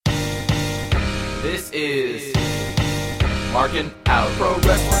This is Markin Out. Pro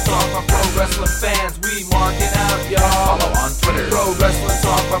wrestling talk by pro wrestling fans. We marking out, y'all. Follow on Twitter. Pro wrestling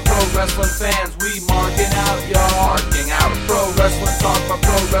talk by pro wrestling fans. We marking out, y'all. Marking Out. Pro wrestling talk by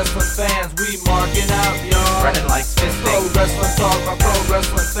pro wrestling fans. We marking out, y'all. Brennan likes fisting. Pro wrestling talk by pro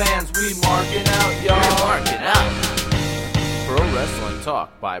wrestling fans. We marking out, y'all. We're marking out. Pro Wrestling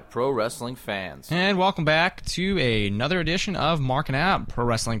Talk by Pro Wrestling Fans. And welcome back to another edition of Markin Out, Pro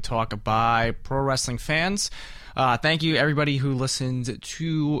Wrestling Talk by Pro Wrestling Fans. Thank you, everybody who listened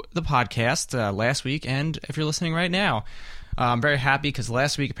to the podcast last week, and if you're listening right now. I'm very happy because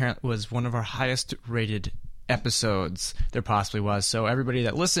last week apparently was one of our highest rated episodes there possibly was. So everybody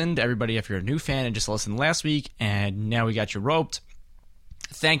that listened, everybody if you're a new fan and just listened last week, and now we got you roped,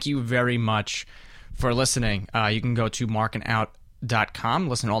 thank you very much for listening. You can go to markinout.com,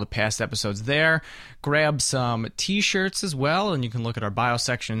 listen to all the past episodes there, grab some t-shirts as well, and you can look at our bio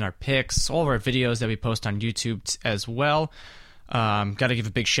section, our pics, all of our videos that we post on YouTube as well. Got to give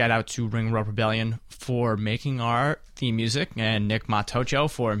a big shout out to Ring Rope Rebellion for making our theme music, and Nick Matocho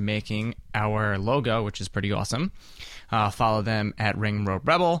for making our logo, which is pretty awesome. Follow them at Ring Rope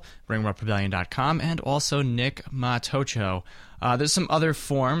Rebel, ringroperebellion.com, and also Nick Matocho. There's some other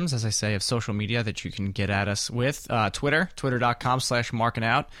forms, as I say, of social media that you can get at us with.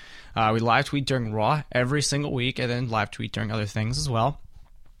 Twitter.com/markinout. We live tweet during Raw every single week, and then live tweet during other things as well.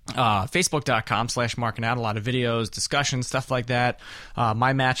 Facebook.com/markinout. A lot of videos, discussions, stuff like that.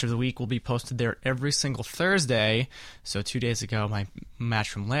 My match of the week will be posted there every single Thursday. So 2 days ago, my match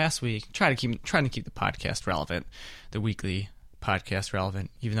from last week. Trying to keep the podcast relevant, the weekly podcast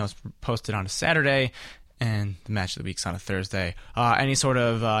relevant, even though it's posted on a Saturday. And the match of the week's on a Thursday. Any sort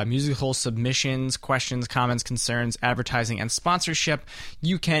of musical submissions, questions, comments, concerns, advertising, and sponsorship,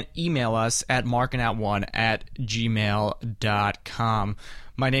 you can email us at markinout1@gmail.com.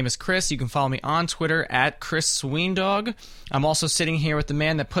 My name is Chris. You can follow me on Twitter at Chris Sweendog. I'm also sitting here with the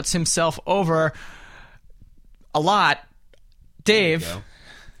man that puts himself over a lot, Dave.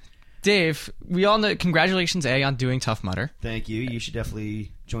 Dave, we all know, congratulations, on doing Tough Mudder. Thank you. You should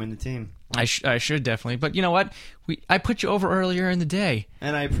definitely join the team. I should definitely. But you know what? I put you over earlier in the day.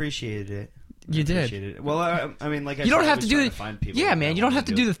 And I appreciated it. You did. Well, I mean, like I you said, don't have I to was do trying the, to find people. Yeah, man, you don't have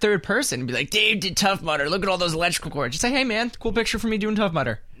to do the third person and be like, Dave did Tough Mudder. Look at all those electrical cords. Just say, hey, man, cool picture for me doing Tough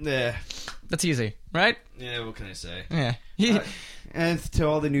Mudder. Yeah. That's easy, right? Yeah, what can I say? Yeah. And to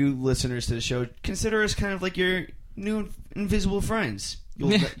all the new listeners to the show, consider us kind of like your new invisible friends.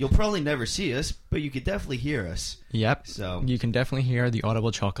 You'll probably never see us, but you could definitely hear us. Yep. So you can definitely hear the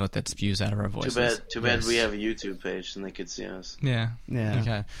audible chocolate that spews out of our voices. Too bad we have a YouTube page and they could see us. Yeah. Yeah.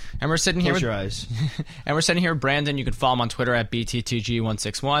 Okay. And we're sitting Close here your eyes. And we're sitting here with Brandon. You can follow him on Twitter at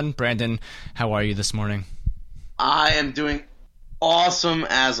BTTG161. Brandon, how are you this morning? I am doing awesome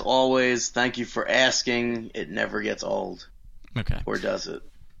as always. Thank you for asking. It never gets old. Okay. Or does it?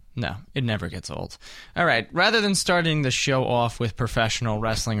 No, it never gets old. All right, rather than starting the show off with professional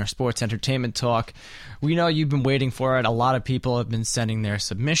wrestling or sports entertainment talk, we know you've been waiting for it. A lot of people have been sending their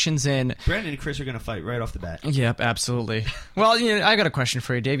submissions in. Brandon and Chris are going to fight right off the bat. Yep, absolutely. Well, I got a question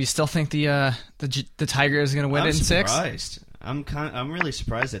for you, Dave. You still think the Tiger is going to win it in 6? I'm surprised. I'm really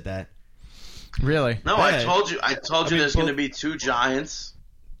surprised at that. Really? No, Yeah. I told you there's going to be two giants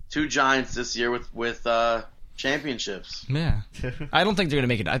this year with championships. Yeah. I don't think they're going to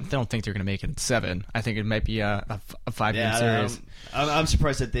make it. I don't think they're going to make it at 7. I think it might be a 5-game series. I'm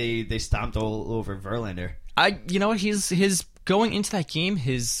surprised that they stomped all over Verlander. His going into that game,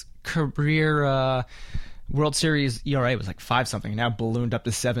 his career World Series ERA was like 5-something. Now ballooned up to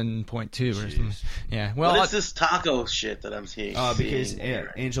 7.2 or something. Yeah. Well, what is this taco shit that I'm seeing? Because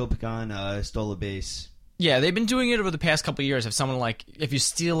Angel Pagan stole a base. Yeah, they've been doing it over the past couple of years. If you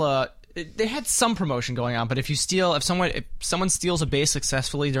steal they had some promotion going on, but if someone steals a base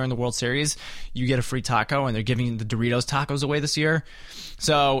successfully during the World Series, you get a free taco, and they're giving the Doritos tacos away this year.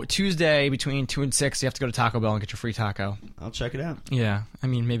 So Tuesday between 2 and 6, you have to go to Taco Bell and get your free taco. I'll check it out. Yeah, I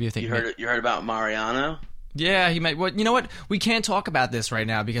mean maybe if they you heard about Mariano? Yeah, he might. Well, you know what? We can't talk about this right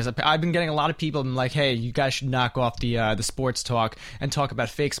now because I've been getting a lot of people like, "Hey, you guys should knock off the sports talk and talk about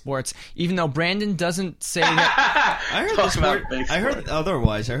fake sports." Even though Brandon doesn't say that. I heard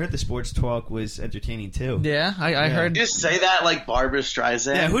otherwise. I heard the sports talk was entertaining too. Yeah, I heard. You just say that like Barbra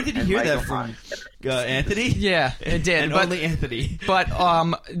Streisand. Yeah, who did you hear that from? Anthony? Yeah, it did. Only Anthony. But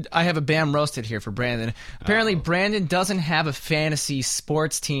I have a Bam Roasted here for Brandon. Apparently, Brandon doesn't have a fantasy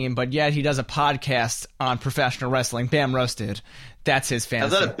sports team, but yet he does a podcast on professional wrestling. Bam Roasted. That's his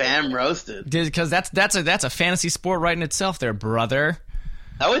fantasy. How's that a Bam Roasted? Because that's a fantasy sport right in itself there, brother.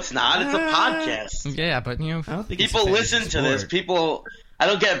 No, it's not. It's a podcast. Yeah, but I don't think people listen to this. People, I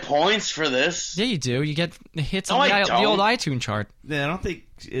don't get points for this. Yeah, you do. You get hits No, on I the old don't. iTunes chart. Yeah, I don't think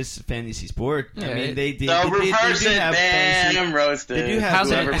it's fantasy sport. Yeah, I mean, they So reverse do it, have bam, fantasy. roasted. They do have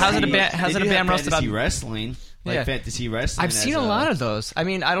How's it whoever- a they do bam have roast about- fantasy wrestling? Like Yeah. fantasy wrestling. I've seen a lot of those. I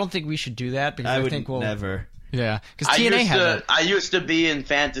mean, I don't think we should do that because I I would think we'll never. Yeah, because TNA had that. I used to be in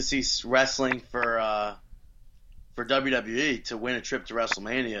fantasy wrestling for WWE to win a trip to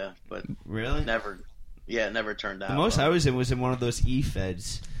WrestleMania, but Really? never turned out. The most well. I was in one of those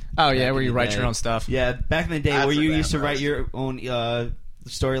e-feds. Oh yeah, back where in you the write day. your own stuff. Yeah, back in the day That's where you a used to bam write roast. your own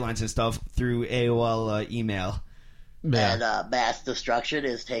storylines and stuff through AOL email. Yeah. And Mass Destruction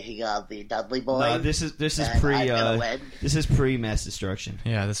is taking on the Dudley Boys. No, this is and pre I'm gonna win. this is pre Mass Destruction.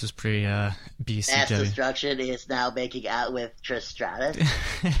 Yeah, this was pre Mass BCW. Destruction is now making out with Trish Stratus.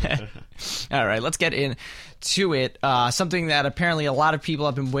 All right, let's get into it. Something that apparently a lot of people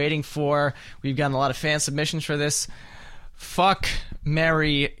have been waiting for. We've gotten a lot of fan submissions for this. Fuck,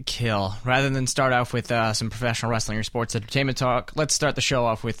 marry, kill. Rather than start off with some professional wrestling or sports entertainment talk, let's start the show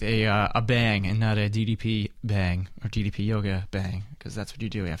off with a bang and not a DDP bang or DDP yoga bang, because that's what you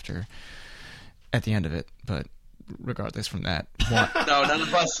do at the end of it. But regardless from that, No, none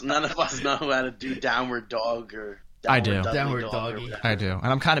of us know how to do downward dog or I do. Dudley Downward dog doggy. or whatever. I do, and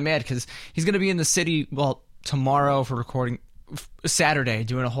I'm kind of mad because he's going to be in the city. Well, tomorrow for recording Saturday,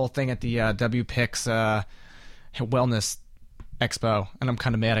 doing a whole thing at the WPIX Wellness Expo, and I'm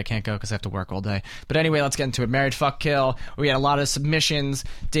kind of mad I can't go because I have to work all day. But anyway, let's get into it. Married, fuck, kill. We had a lot of submissions.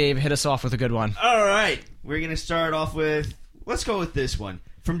 Dave, hit us off with a good one. All right, we're gonna start off with. Let's go with this one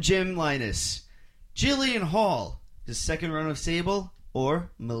from Jim Linus. Jillian Hall, the second run of Sable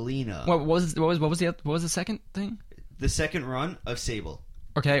or Melina? What was the second thing? The second run of Sable,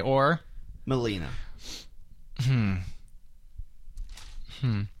 Okay, or Melina.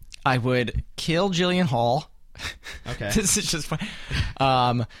 I would kill Jillian Hall. Okay. This is just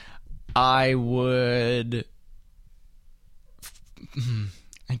fun. I would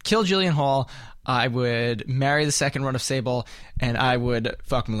I'd kill Jillian Hall. I would marry the second run of Sable, and I would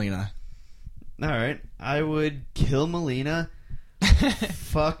fuck Melina. All right, I would kill Melina,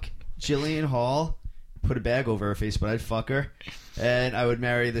 fuck Jillian Hall, put a bag over her face, but I'd fuck her, and I would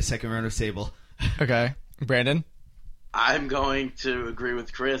marry the second run of Sable. Okay, Brandon. I'm going to agree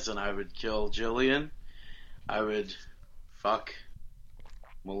with Chris, and I would kill Jillian. I would fuck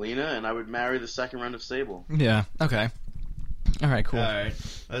Melina, and I would marry the second run of Sable. Yeah. Okay. All right. Cool. All right,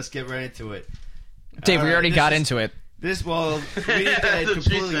 let's get right into it. Dave, All we right, already this got is- into it. This, well, we didn't get That's what she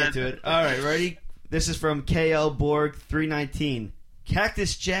completely said. into it. All right, ready? This is from KL Borg 319.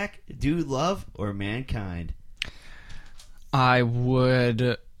 Cactus Jack, Dude Love, or Mankind? I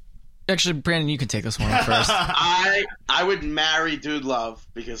would. Actually, Brandon, you can take this one first. I would marry Dude Love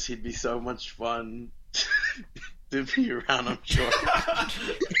because he'd be so much fun to be around, I'm sure.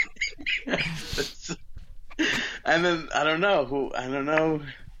 And then I don't know.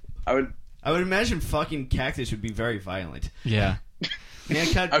 I would imagine fucking Cactus would be very violent. Yeah.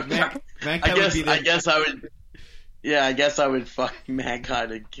 Mankind, Mankind would be the... I guess I would fuck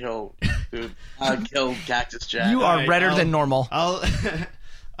Mankind and kill kill Cactus Jack. You are Alright, redder than normal. No,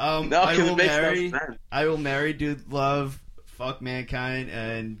 I because will it makes marry. no sense. I will marry Dude Love, fuck Mankind,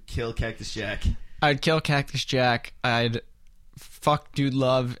 and kill Cactus Jack. I'd kill Cactus Jack. I'd fuck Dude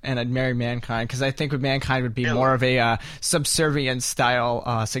Love, and I'd marry Mankind because I think with Mankind would be more of a subservient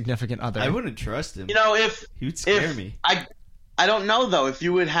style significant other. I wouldn't trust him. You know, if He would scare me. I don't know though. If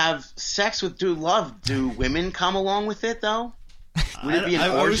you would have sex with Dude Love, do women come along with it though? Would it be an I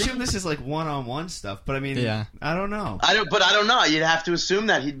would orgy? assume this is like one-on-one stuff, but I mean, Yeah. I don't know. I don't know. You'd have to assume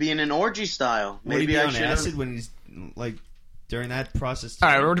that he'd be in an orgy style. Would he Maybe be I on should acid when he's like during that process? All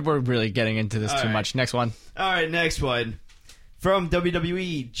right, we're really getting into this All too right. much. Next one. All right, next one from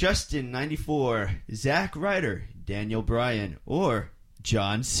WWE: Justin 94, Zack Ryder, Daniel Bryan, or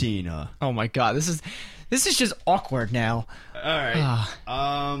John Cena. Oh my God, this is just awkward now. All right.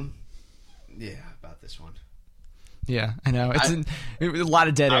 Yeah, about this one. Yeah, I know. It's a lot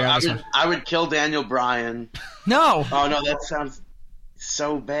of dead air on this one. I would kill Daniel Bryan. No. Oh no, that sounds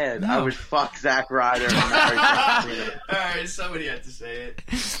so bad. No. I would fuck Zack Ryder and marry John Cena. All right, somebody had to say it.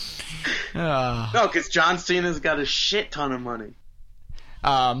 No, because John Cena's got a shit ton of money.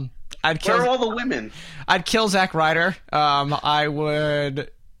 I'd Where are kill. all the women? I'd kill Zack Ryder. I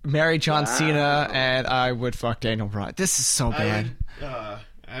would marry John Cena, and I would fuck Daniel Bryan. This is so bad.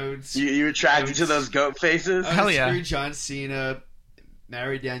 I would. You attracted to those goat faces? I Hell would yeah. screw John Cena,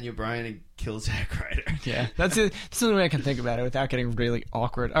 marry Daniel Bryan, and kill Zack Ryder. Yeah, that's it. That's the only way I can think about it without getting really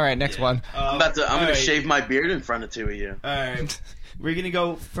awkward. All right, next one. I'm gonna shave my beard in front of two of you. All right, we're gonna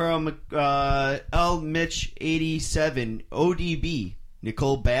go from L Mitch 87 ODB.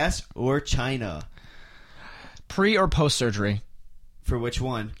 Nicole Bass or China? Pre or post surgery? For which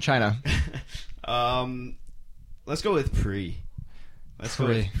one? China. Let's go with pre. Let's go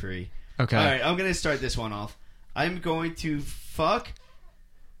with pre. Okay. All right, I'm going to start this one off. I'm going to fuck.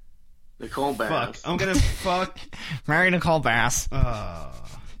 Nicole Bass. I'm going to fuck. Marry Nicole Bass.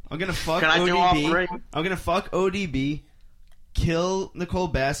 I'm going to fuck Can I ODB. do all three? I'm going to fuck ODB, kill Nicole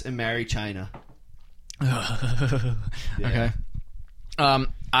Bass, and marry China. Okay.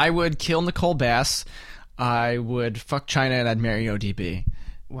 I would kill Nicole Bass. I would fuck China, and I'd marry ODB.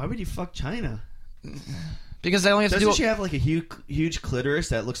 Why would you fuck China? Because I only have to Doesn't do. she have like a huge clitoris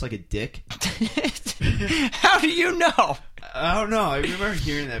that looks like a dick? How do you know? I don't know. I remember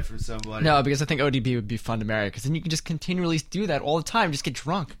hearing that from somebody. No, because I think ODB would be fun to marry. Because then you can just continually do that all the time. Just get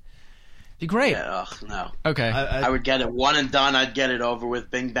drunk. Be great. Yeah, no. Okay. I would get it one and done. I'd get it over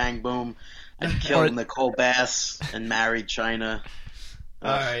with. Bing, bang, boom. I'd kill Nicole Bass and marry China. All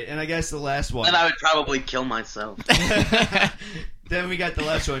right, and I guess the last one. And I would probably kill myself. Then we got the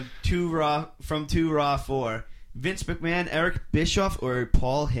last one. 2 Raw 4. Vince McMahon, Eric Bischoff, or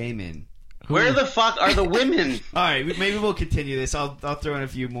Paul Heyman? Where the fuck are the women? All right, maybe we'll continue this. I'll throw in a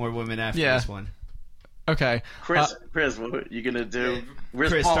few more women after this one. Okay. Chris, what are you gonna do?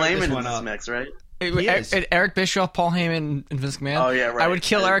 Where's Chris, Paul start Heyman this in one this up. mix, right? Eric Bischoff, Paul Heyman, and Vince McMahon. Oh, yeah, right. I would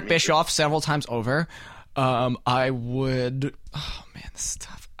kill I Eric didn't mean Bischoff several times over. I would. Oh man, this is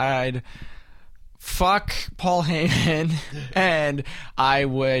tough. I'd fuck Paul Heyman, and I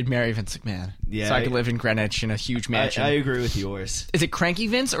would marry Vince McMahon. Yeah, so I could live in Greenwich in a huge mansion. I agree with yours. Is it Cranky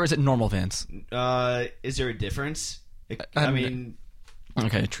Vince or is it Normal Vince? Is there a difference? I mean,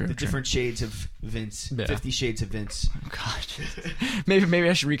 okay, true. the true. different shades of Vince. Yeah. 50 Shades of Vince. Oh, God. maybe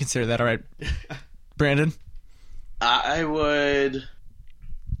I should reconsider that. All right, Brandon. I would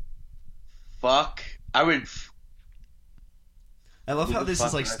fuck. I love how Who the this is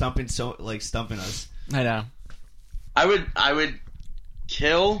fuck like would I- stumping us. I know. I would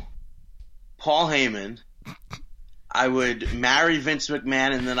kill Paul Heyman. I would marry Vince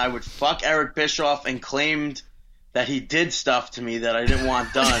McMahon, and then I would fuck Eric Bischoff and claimed that he did stuff to me that I didn't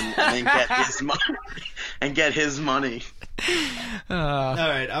want done, and then get his money. All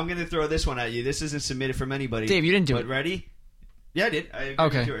right, I'm gonna throw this one at you. This isn't submitted from anybody. Dave, you didn't do but it. Ready? Yeah, I did. I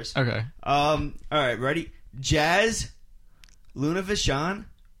agree with yours. Okay. All right, ready? Jazz, Luna Vachon,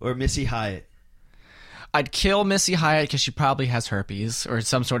 or Missy Hyatt? I'd kill Missy Hyatt because she probably has herpes or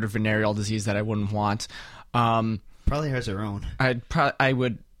some sort of venereal disease that I wouldn't want. Probably has her own. I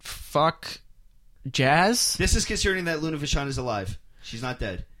would fuck Jazz. This is considering that Luna Vachon is alive. She's not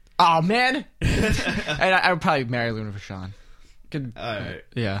dead. Oh man! And I would probably marry Luna Vachon. Good. All right.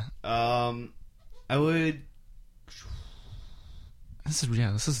 Yeah. I would. This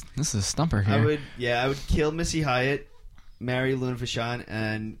is a stumper here. I would kill Missy Hyatt, marry Luna Vachon,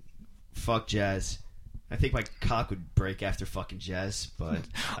 and fuck Jazz. I think my cock would break after fucking Jazz, but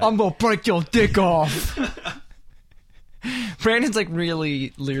I'm gonna break your dick off. Brandon's like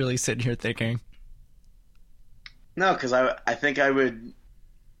really, literally sitting here thinking. No, because I think I would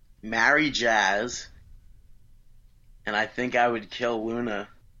marry Jazz, and I think I would kill Luna,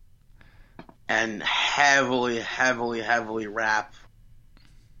 and heavily, heavily, heavily wrap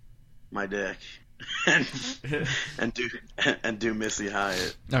my dick, and do Missy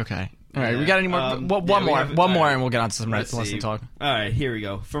Hyatt. Okay. All right. We got any more? One all more, right. and we'll get on to some Let's wrestling see. talk. All right, here we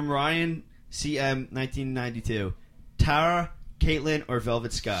go. From Ryan CM 1992, Tara, Caitlyn, or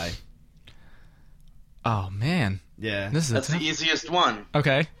Velvet Sky? Oh man, Yeah, this is That's the easiest one.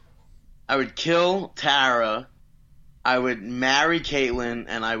 okay. I would kill Tara, I would marry Caitlyn,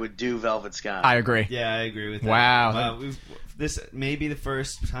 and I would do Velvet Sky. I agree. yeah, I agree with that. Wow. This may be the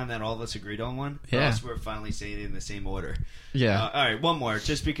first time that all of us agreed on one. Yeah. Or else we're finally saying it in the same order. Yeah. All right, one more,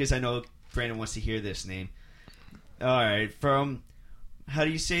 just because I know Brandon wants to hear this name. All right, from, how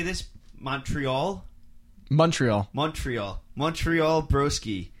do you say this? Montreal, Broski.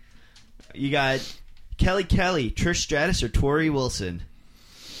 You got Kelly, Trish Stratus, or Tori Wilson?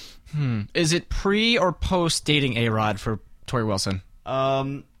 Is it pre or post dating A-Rod for Tori Wilson?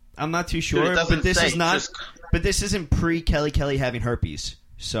 I'm not too Dude, sure, it doesn't but this say, is not. just- But this isn't pre Kelly having herpes.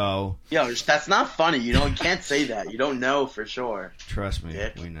 So Yo, that's not funny. You can't say that. You don't know for sure. trust me,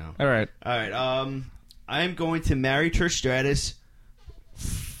 Dick. we know. All right. All right. I'm going to marry Trish Stratus,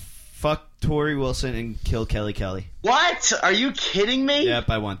 fuck Tori Wilson, and kill Kelly. What? Are you kidding me? Yep,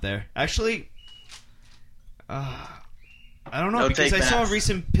 I went there. Actually, I don't know, No because I saw a take-backs.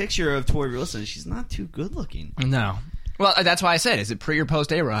 recent picture of Tori Wilson. She's not too good looking. No. Well, that's why I said, is it pre or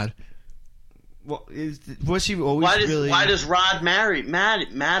post A-Rod? Well, was she always Why really? does Rod matter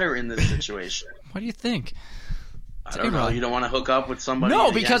in this situation? What do you think? I don't know. You don't want to hook up with somebody?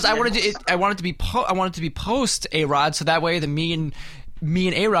 No, because I wanted to be post A-Rod, so that way me and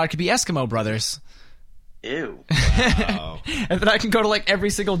A-Rod could be Eskimo brothers. Ew. Wow. And then I can go to like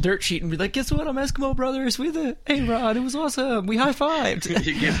every single dirt sheet and be like, guess what? I'm Eskimo brothers with the A-Rod. It was awesome. We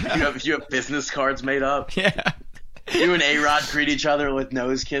high-fived. you have business cards made up. Yeah. You and A-Rod greet each other with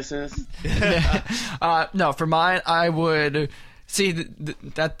nose kisses. No, for mine, I would see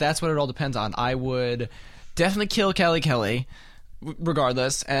that's what it all depends on. I would definitely kill Kelly,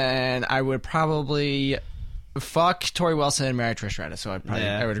 regardless, and I would probably fuck Tori Wilson and marry Trish Stratus. So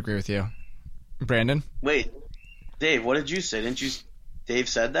I would agree with you, Brandon. Wait, Dave, what did you say? Didn't you? Dave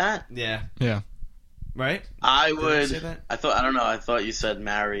said that. Yeah. Right. I Did would. I say that? I don't know. I thought you said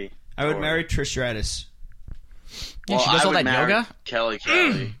marry. I would marry Trish Stratus. Yeah, she does I all would that marry yoga.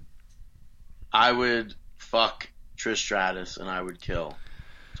 Kelly. I would fuck Trish Stratus, and I would kill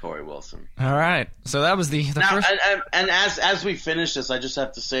Tori Wilson. All right. So that was the Now, first. and as we finish this, I just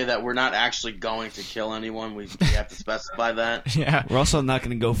have to say that we're not actually going to kill anyone. We have to specify that. Yeah. We're also not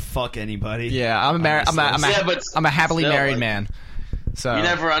going to go fuck anybody. Yeah. I'm a happily still, married like, man. So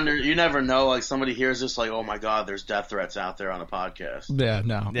you never know. Like somebody hears this, like, oh my god, there's death threats out there on a podcast. Yeah.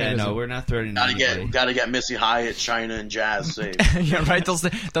 No. Yeah, no, we're not threatening anybody. Gotta get Missy Hyatt, China, and Jazz safe. Yeah. Right.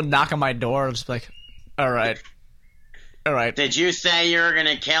 They'll knock on my door. I'm just like, all right. Did you say you were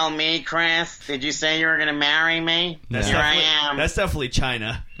gonna kill me, Chris? Did you say you were gonna marry me? Here I am. That's definitely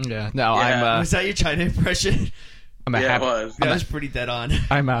China. Yeah. No. Yeah. Was that your China impression? I'm a Yeah, it was. That was pretty dead on.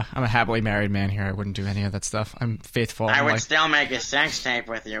 I'm a happily married man here. I wouldn't do any of that stuff. I'm faithful. I I'm would like, still make a sex tape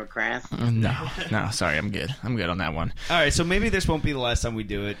with you, Chris. no. Sorry, I'm good. I'm good on that one. All right, so maybe this won't be the last time we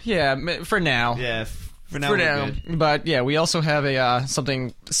do it. Yeah, for now. Yeah, for now. We're good. But yeah, we also have a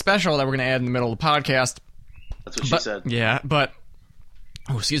something special that we're going to add in the middle of the podcast. That's what she said. Yeah, but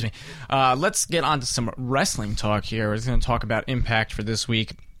oh, excuse me. Let's get on to some wrestling talk here. We're going to talk about Impact for this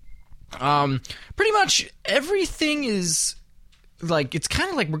week. Pretty much everything is like, it's kind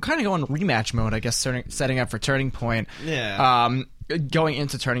of like we're kind of going rematch mode, I guess, setting up for Turning Point. Yeah. Going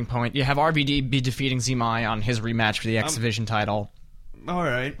into Turning Point, you have RVD be defeating Zimai on his rematch for the X Division title. All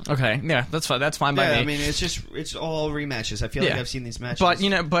right. Okay, yeah, that's fine. That's fine by me. I mean, it's all rematches. I feel like I've seen these matches.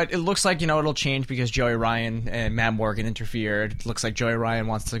 But it looks like it'll change because Joey Ryan and Matt Morgan interfered. It looks like Joey Ryan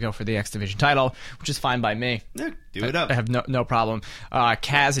wants to go for the X Division title, which is fine by me. Yeah, do it up. I have no problem.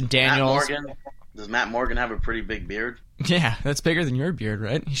 Kaz and Daniels. Does Matt Morgan have a pretty big beard? Yeah, that's bigger than your beard,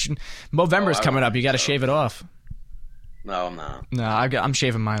 right? Movember's coming up. You got to shave it off. No, I'm not. No, I'm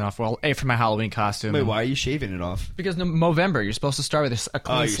shaving mine off. Well, for my Halloween costume. Wait, why are you shaving it off? Because Movember, you're supposed to start with a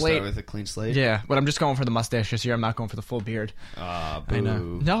clean slate. Start with a clean slate? Yeah, but I'm just going for the mustache this year. I'm not going for the full beard. Boo. I know.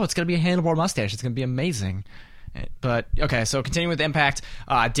 No, it's going to be a handlebar mustache. It's going to be amazing. But, okay, so continuing with Impact,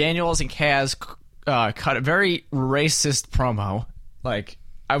 Daniels and Kaz cut a very racist promo. Like,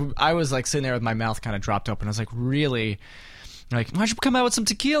 I was, like, sitting there with my mouth kind of dropped open. I was like, really? Like, why don't you come out with some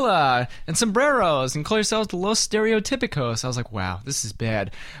tequila and sombreros and call yourselves the Los Stereotypicos? I was like, wow, this is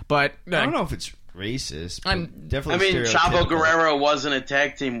bad. But I don't know if it's racist. Definitely. I mean, Chavo Guerrero wasn't a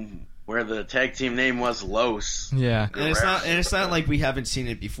tag team where the tag team name was Los. Yeah, and it's not like we haven't seen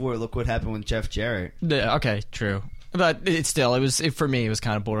it before. Look what happened with Jeff Jarrett. Yeah, okay, true. But for me, it was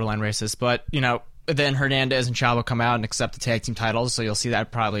kind of borderline racist. But then Hernandez and Chavo come out and accept the tag team titles, so you'll see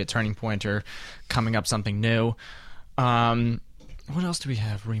that probably a Turning Point or coming up something new. What else do we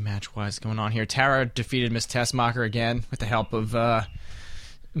have rematch-wise going on here? Tara defeated Miss Tessmacher again with the help of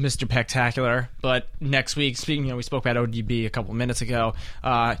Mr. Pectacular. But next week, we spoke about ODB a couple minutes ago.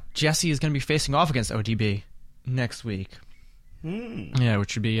 Jesse is going to be facing off against ODB next week. Yeah,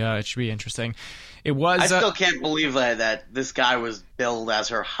 which should be interesting. It was. I still can't believe that this guy was billed as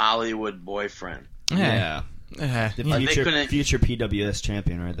her Hollywood boyfriend. Yeah. The future PWS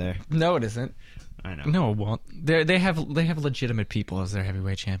champion right there. No, it isn't. I know. No, it won't. They have legitimate people as their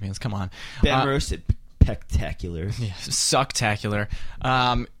heavyweight champions. Come on. Ben roasted Pectacular. Yeah, sucktacular.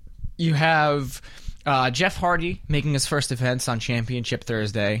 You have Jeff Hardy making his first defense on Championship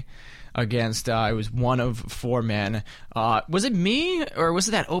Thursday against it was one of four men. Was it me or was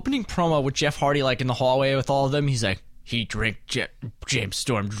it that opening promo with Jeff Hardy like in the hallway with all of them? He's like, James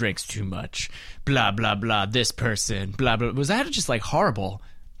Storm drinks too much. Blah blah blah. This person. Blah blah. Was that just like horrible?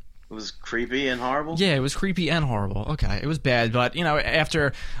 It was creepy and horrible? Yeah, it was creepy and horrible. Okay, it was bad, but,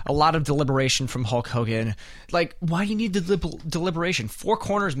 after a lot of deliberation from Hulk Hogan, like, why do you need the deliberation? 4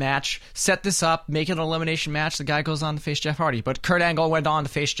 corners match, set this up, make it an elimination match, the guy goes on to face Jeff Hardy. But Kurt Angle went on to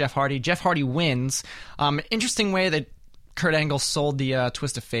face Jeff Hardy. Jeff Hardy wins. Interesting way that Kurt Angle sold the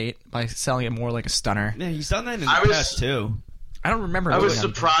Twist of Fate by selling it more like a stunner. Yeah, he's done that in the past, too. I don't remember. I was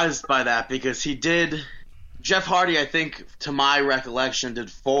surprised by that because he did Jeff Hardy, I think, to my recollection,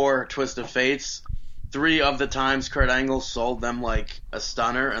 did 4 Twist of Fates. 3 of the times Kurt Angle sold them like a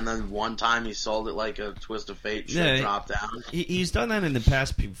stunner, and then one time he sold it like a Twist of Fate drop down. He's done that in the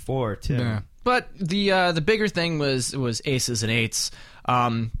past before too. Yeah. But the bigger thing was aces and eights.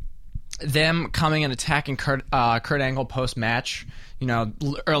 Them coming and attacking Kurt Angle post match. You know,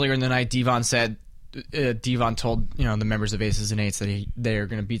 earlier in the night, Devon told the members of Aces and Eights that they're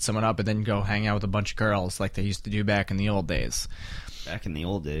going to beat someone up and then go hang out with a bunch of girls like they used to do back in the old days. Back in the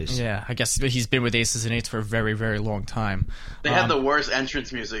old days. Yeah, I guess he's been with Aces and Eights for a very, very long time. They had the worst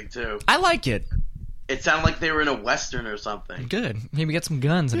entrance music, too. I like it. It sounded like they were in a Western or something. Good. Maybe get some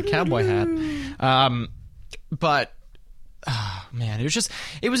guns and a cowboy hat. But... Oh, man, it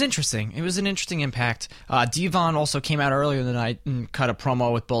was interesting. It was an interesting impact. Devon also came out earlier in the night and cut a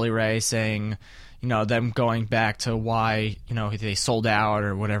promo with Bully Ray saying, them going back to why, they sold out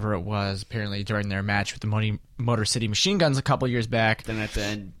or whatever it was, apparently during their match with the Motor City Machine Guns a couple years back. Then at the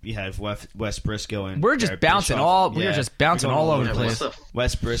end, you have Wes Briscoe and We're just bouncing all over the place.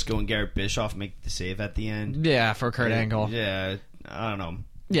 Wes Briscoe and Garrett Bischoff make the save at the end. Yeah, for Kurt Angle. Yeah, I don't know.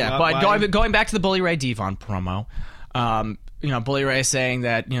 Yeah, going back to the Bully Ray Devon promo. Bully Ray saying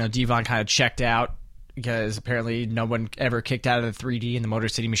that, Devon kind of checked out because apparently no one ever kicked out of the 3D and the Motor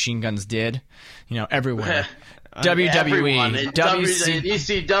City Machine Guns did. Everywhere. WWE,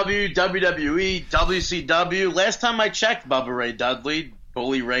 ECW, WWE, WCW. Last time I checked, Bubba Ray Dudley,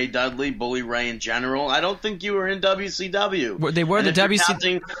 Bully Ray in general. I don't think you were in WCW. They were and the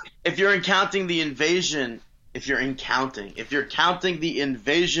WCW. If you're counting the invasion, if you're counting the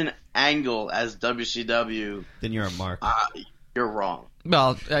invasion angle as WCW, then you're a mark. You're wrong.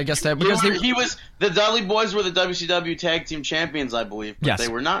 Well, I guess that because the Dudley Boys were the WCW Tag Team Champions, I believe, but yes. They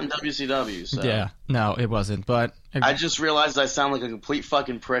were not in WCW. So. Yeah, no, it wasn't. But I just realized I sound like a complete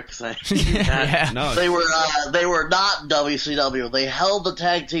fucking prick saying that. Yeah. No, They were not WCW. They held the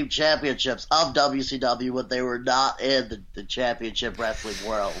Tag Team Championships of WCW, but they were not in the Championship Wrestling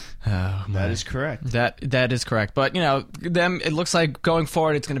world. Oh, that is correct. That is correct. But it looks like going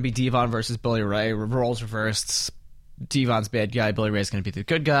forward, it's going to be Devon versus Bully Ray. Roles reversed. Devon's bad guy, Bully Ray's going to be the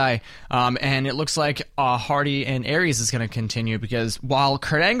good guy, and it looks like Hardy and Aries is going to continue because while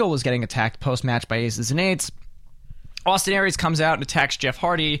Kurt Angle was getting attacked post-match by Aces and Eights, Austin Aries comes out and attacks Jeff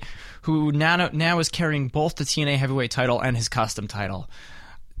Hardy, who now is carrying both the TNA Heavyweight title and his custom title.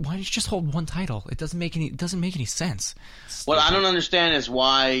 Why don't you just hold one title? It doesn't make any sense. What I don't understand is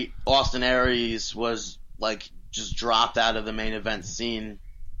why Austin Aries was just dropped out of the main event scene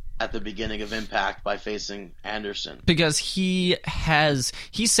at the beginning of Impact by facing Anderson. Because he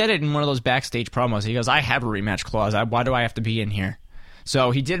said it in one of those backstage promos. He goes, I have a rematch clause. Why do I have to be in here?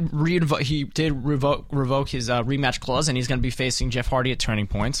 So he did revoke his rematch clause, and he's going to be facing Jeff Hardy at Turning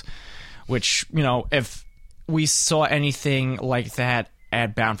Points, which, if we saw anything like that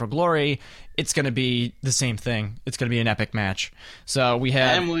at Bound for Glory, it's going to be the same thing. It's going to be an epic match. So we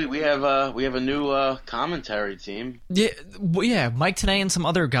have we have a new commentary team. Yeah, Mike Tenay and some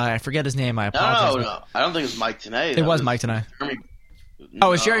other guy. I forget his name. I apologize. No, I don't think it was Mike Tenay. It was Mike Tenay. It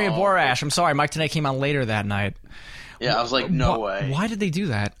was Jeremy Borash. I'm sorry, Mike Tenay came on later that night. Yeah, I was like, no way. Why did they do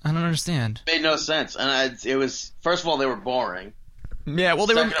that? I don't understand. It made no sense, and it was, first of all, they were boring. Yeah, well,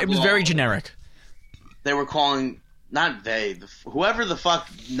 it was very generic. They were calling. Not they. Whoever the fuck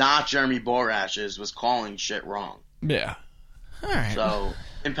not Jeremy Borash is was calling shit wrong. Yeah. All right. So,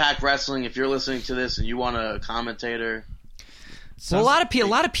 Impact Wrestling, if you're listening to this and you want a commentator... Well, a lot of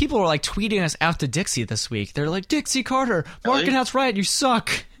people were tweeting us out to Dixie this week. They're like, Dixie Carter, Markin Out's right, you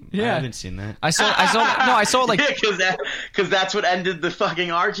suck. Yeah. I haven't seen that. I saw it because that's what ended the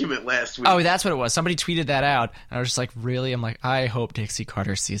fucking argument last week. Oh, that's what it was. Somebody tweeted that out, and I was just like, really? I'm like, I hope Dixie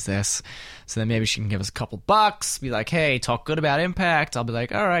Carter sees this, so then maybe she can give us a couple bucks, be like, hey, talk good about Impact. I'll be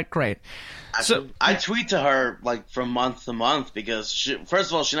like, all right, great. So I tweet to her from month to month because first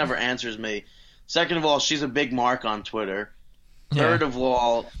of all, she never answers me. Second of all, she's a big mark on Twitter. Third of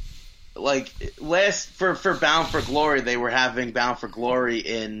all, for Bound for Glory, they were having Bound for Glory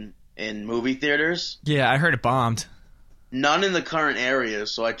in movie theaters. Yeah, I heard it bombed. None in the current area,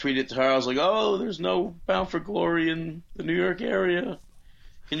 so I tweeted to her. I was like, "Oh, there's no Bound for Glory in the New York area.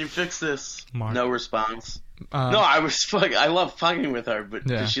 Can you fix this?" Mark. No response. No, I love fucking with her,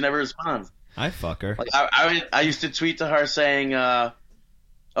 but she never responds. I fuck her. I used to tweet to her saying, "Oh,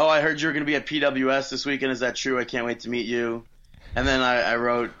 I heard you're going to be at PWS this weekend. Is that true? I can't wait to meet you." And then I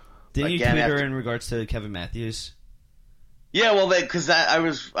wrote. Didn't you tweet her in regards to Kevin Matthews? Yeah, well, because I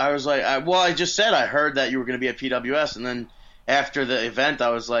was like, I just said I heard that you were going to be at PWS, and then after the event, I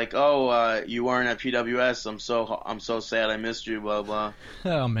was like, oh, you weren't at PWS. I'm so sad, I missed you. Blah blah.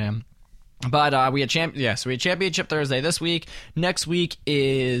 Oh man. But we had Championship Thursday this week. Next week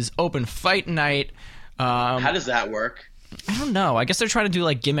is Open Fight Night. How does that work? I don't know. I guess they're trying to do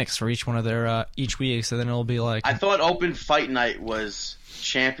like gimmicks for each one of their each week, so then it'll be like. I thought Open Fight Night was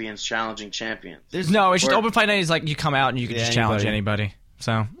champions challenging champions. No, it's just Open Fight Night is like you come out and you can just challenge anybody.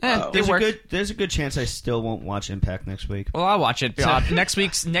 So there's a good chance I still won't watch Impact next week. Well, I'll watch it. Next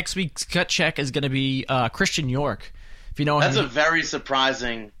week's gut check is going to be Christian York. If you know him, that's a very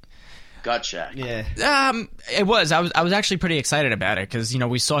surprising gut check. Yeah. It was. I was actually pretty excited about it because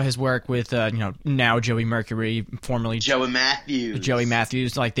we saw his work with now Joey Mercury, formerly Joey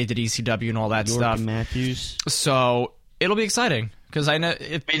Matthews, like they did ECW and all that York stuff. And Matthews. So it'll be exciting because I know.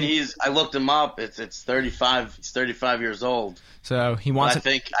 I looked him up. It's 35. He's 35 years old. So he wants. I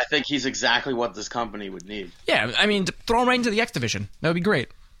think he's exactly what this company would need. Yeah, I mean, throw him right into the X division. That would be great.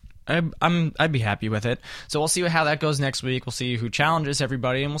 I'd be happy with it. So we'll see how that goes next week. We'll see who challenges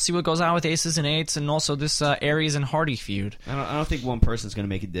everybody, and we'll see what goes on with Aces and Eights, and also this Aries and Hardy feud. I don't think one person's going to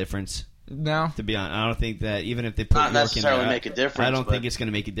make a difference. No, to be honest, I don't think that even if they put not York necessarily in there, make a difference. I don't think it's going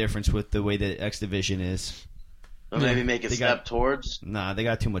to make a difference with the way the X division is. Or maybe make a step towards. Nah, they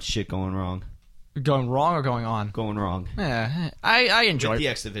got too much shit going wrong. Going wrong or going on? Going wrong. Yeah, I enjoy with the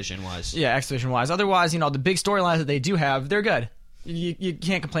X division wise. Yeah, X division wise. Otherwise, the big storylines that they do have, they're good. You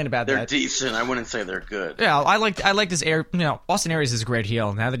can't complain about that. They're decent. I wouldn't say they're good. Yeah, I like this Austin Aries is a great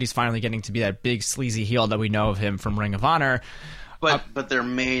heel. Now that he's finally getting to be that big sleazy heel that we know of him from Ring of Honor. But their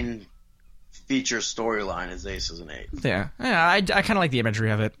main feature storyline is Aces and Eights. Yeah, I kind of like the imagery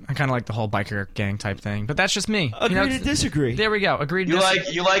of it. I kind of like the whole biker gang type thing. But that's just me. Agree to disagree. There we go. Agree to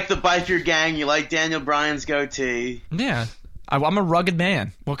disagree. You like the biker gang. You like Daniel Bryan's goatee. Yeah, I'm a rugged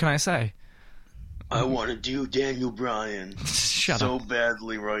man. What can I say? I want to do Daniel Bryan so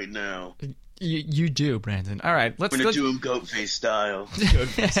badly right now. You do, Brandon. All right, let's do him goat face style.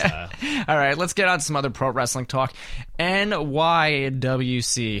 All right, let's get on to some other pro wrestling talk. NYWC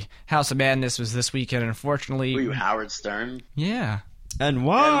House of Madness was this weekend, and unfortunately, were you Howard Stern? Yeah.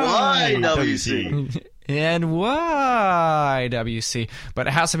 NYWC. NYWC. But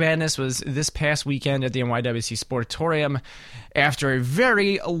House of Madness was this past weekend at the NYWC Sportatorium. After a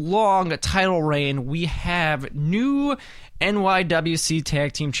very long title reign, we have new NYWC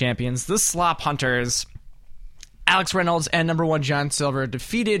Tag Team Champions, the Slop Hunters. Alex Reynolds and number 1 John Silver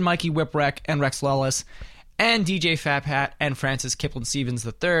defeated Mikey Whipwreck and Rex Lawless and DJ Fat Pat and Francis Kipling Stevens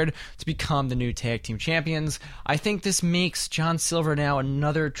III to become the new tag team champions. I think this makes John Silver now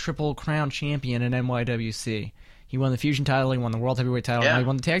another Triple Crown champion in NYWC. He won the Fusion title, he won the World Heavyweight title, and he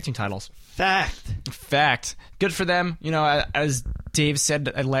won the tag team titles. Fact. Good for them. As Dave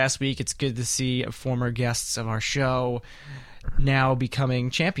said last week, it's good to see former guests of our show now becoming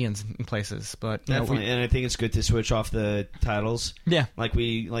champions in places. But definitely, and I think it's good to switch off the titles. Yeah, like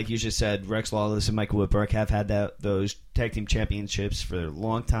you just said, Rex Lawless and Michael Whipwreck have had those tag team championships for a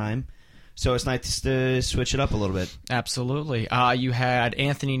long time. So it's nice to switch it up a little bit. Absolutely. You had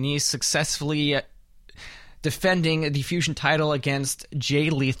Anthony Nese successfully defending the Fusion title against Jay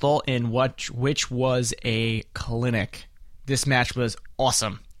Lethal in which was a clinic. This match was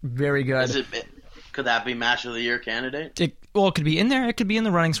awesome. Very good. Could that be Match of the Year candidate? It could be in there. It could be in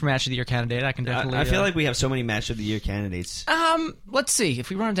the runnings for Match of the Year candidate. I can definitely. I feel like we have so many Match of the Year candidates. Let's see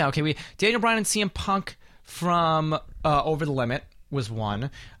if we run them down. Okay, Daniel Bryan and CM Punk from Over the Limit was one.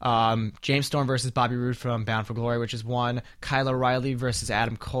 James Storm versus Bobby Roode from Bound for Glory, which is one. Kyle O'Reilly versus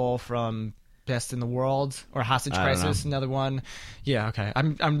Adam Cole from Best in the World or Hostage Crisis, another one. Yeah, okay.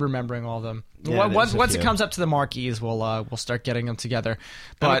 I'm remembering all of them. Yeah, once it comes up to the marquees, we'll start getting them together.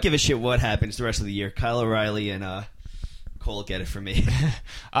 But I don't give a shit what happens the rest of the year. Kyle O'Reilly and Cole get it for me.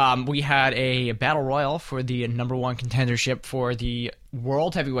 We had a battle royal for the number 1 contendership for the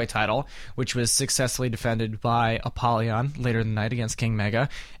World Heavyweight title, which was successfully defended by Apollyon later in the night against King Mega.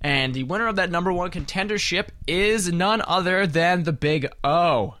 And the winner of that number 1 contendership is none other than the Big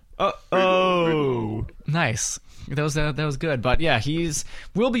O. Nice. That was good. But yeah,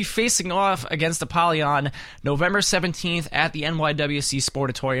 will be facing off against Apollyon November 17th at the NYWC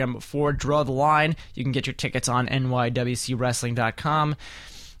Sportatorium for Draw the Line. You can get your tickets on nywcwrestling.com.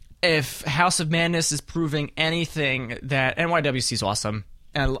 If House of Madness is proving anything, that NYWC is awesome.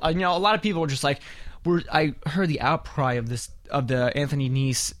 And a lot of people were just like, I heard the outcry of the Anthony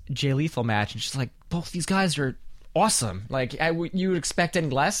Nese Jay Lethal match, and just like, both these guys are awesome. Like, you would expect any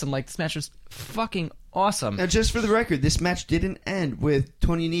less. I'm like, this match was fucking awesome. Now, just for the record, this match didn't end with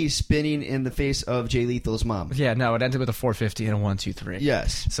Tony Nese spinning in the face of Jay Lethal's mom. Yeah, no, it ended with a 450 and a 1-2-3.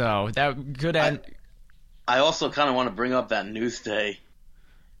 Yes. So that good end. I also kind of want to bring up that Newsday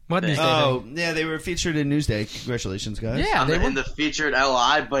What Newsday Oh, thing? yeah, they were featured in Newsday. Congratulations, guys. Yeah, they were. in the featured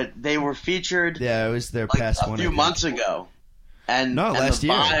LI, but they were featured Yeah, it was their like past a one. I few think. months ago. And, No, and last the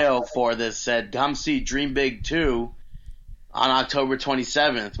year. bio for this said, come see Dream Big 2 on October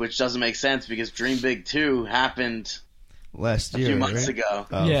 27th, which doesn't make sense because Dream Big 2 happened Last a year, few months right? ago.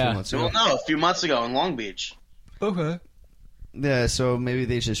 Oh, Yeah. a few months ago. Well, no, a few months ago in Long Beach. Okay. Yeah, so maybe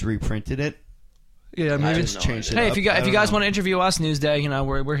they just reprinted it. Yeah, maybe. Just changed it Hey, up. if you I guys don't know. want to interview us,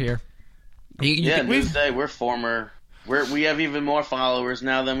 Newsday, we're here. Yeah, we've- Newsday, we're former. We have even more followers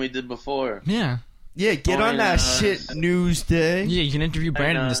now than we did before. Yeah. Yeah, get on that shit, Newsday. Yeah, you can interview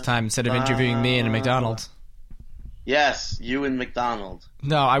Brandon this time instead of interviewing me and a McDonald's. Yes, you and McDonald.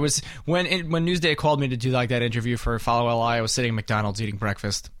 No, I was when Newsday called me to do like that interview for Follow LI. I was sitting at McDonald's eating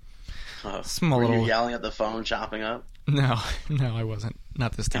breakfast. Small Were you little. yelling at the phone, chopping up? No, I wasn't.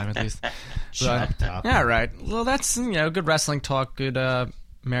 Not this time, at least. Chop top. Yeah, right. Well, that's good wrestling talk, good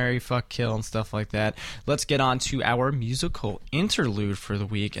marry, fuck, kill, and stuff like that. Let's get on to our musical interlude for the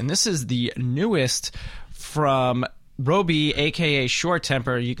week, and this is the newest from Roby, aka Short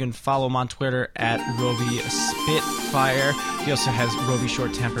Temper. You can follow him on Twitter at Roby Spitfire. He also has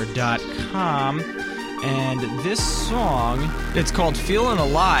RobyShortTemper.com. And this song, it's called Feelin'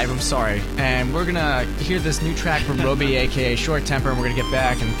 Alive, I'm sorry. And we're going to hear this new track from Roby, a.k.a. Short Temper, and we're going to get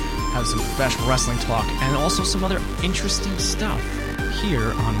back and have some professional wrestling talk and also some other interesting stuff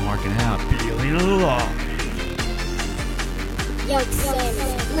here on Markin Out. Feeling alive. Yo,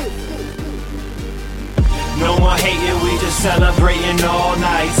 Sam, Luke. No one hating, we just celebrating all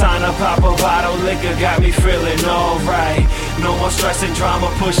night. Time to pop a bottle, liquor got me feeling alright. No more stress and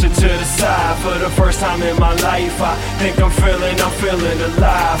drama, push it to the side. For the first time in my life, I think I'm feeling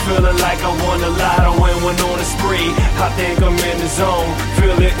alive. Feeling like I won a lotto and went on a spree. I think I'm in the zone,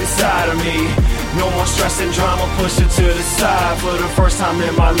 feel it inside of me. No more stress and drama, push it to the side. For the first time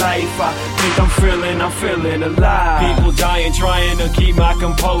in my life, I think I'm feeling alive. People dying trying to keep my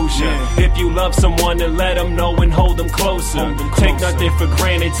composure. If you love someone, then let them know and hold them closer. Take nothing for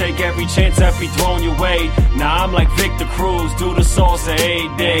granted, take every chance that be thrown your way. Now I'm like Victor Cruz, do the salsa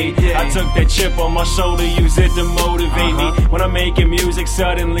every day. I took that chip on my shoulder, use it to motivate me. When I'm making music,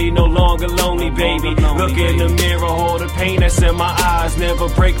 suddenly no longer lonely, baby. Look in the mirror, all the pain that's in my eyes never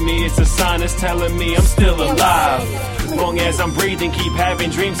break me. It's a sign that's telling me I'm still alive. As long as I'm breathing, keep having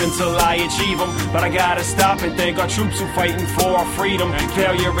dreams until I achieve them. But I gotta stop and thank our troops who fighting for our freedom.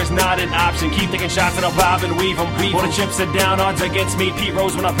 Failure is not an option, keep taking shots and I'll bob and weave them. All the chips are down, odds against me. Pete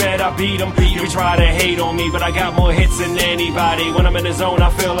Rose when I bet I beat them. You try to hate on me, but I got more hits than anybody. When I'm in the zone, I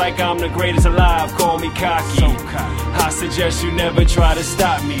feel like I'm the greatest alive. Call me cocky. I suggest you never try to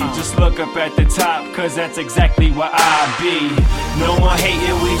stop me. Just look up at the top, cause that's exactly where I be. No more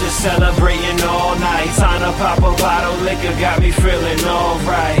hating, we just celebrating all night. Time to pop a bottle, liquor got me feeling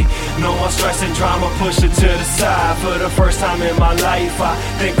alright. No more stress and drama, push it to the side. For the first time in my life, I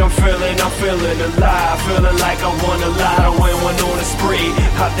think I'm feeling alive. Feeling like I won a lotto and went on a spree.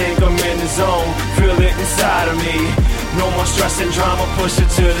 I think I'm in the zone, feel it inside of me. No more stress and drama, push it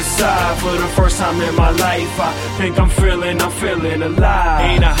to the side. For the first time in my life, I think I'm feeling alive.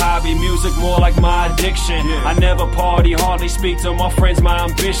 Ain't a hobby, music more like my addiction. I never party, hardly speak to my friends, my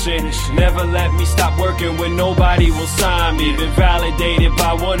ambition. Never let me stop working when nobody will sign me. Been validated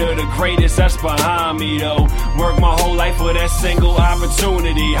by one of the greatest, that's behind me though. Work my whole life for that single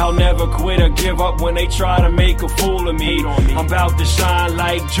opportunity. I'll never quit or give up when they try to make a fool of me. I'm about to shine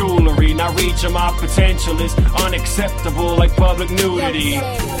like jewelry, not reaching my potential is unacceptable like public nudity.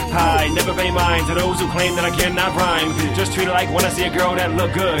 I never pay mind to those who claim that I cannot rhyme. Just treat it like when I see a girl that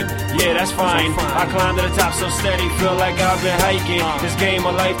look good, yeah, that's fine. I climb to the top so steady, feel like I've been hiking. This game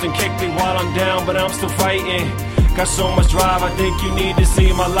of life done kicked me while I'm down, but I'm still fighting. Got so much drive, I think you need to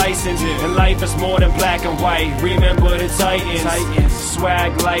see my license. And life is more than black and white, remember the Titans.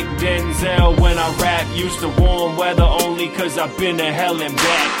 Swag like Denzel when I rap. Used to warm weather only cause I've been to hell and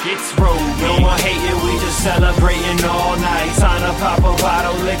back. It's road, no more hating, we just celebrating all night. Time to pop a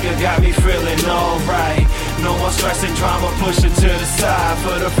bottle, liquor got me feeling alright. No more stress and drama, push it to the side.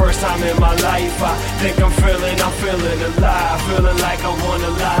 For the first time in my life, I think I'm feeling alive. Feeling like I won a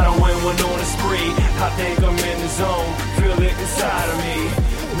lotto and went on a spree. I think I'm in the zone, feel it inside of me.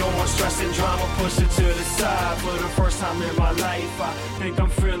 No more stress and drama, push it to the side. For the first time in my life, I think I'm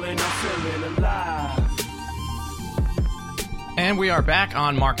feeling alive. And we are back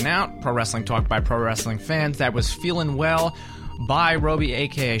on Markin Out, pro wrestling talk by pro wrestling fans. That was Feelin' Well by Roby,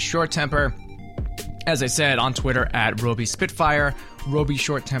 a.k.a. Short Temper. As I said, on Twitter at Roby Spitfire,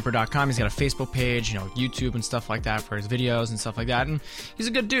 RobyShortTemper.com. He's got a Facebook page, YouTube and stuff like that for his videos and stuff like that. And he's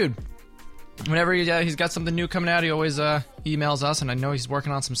a good dude. whenever he's got something new coming out, he always emails us, and I know he's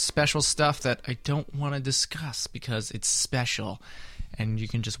working on some special stuff that I don't want to discuss because it's special, and you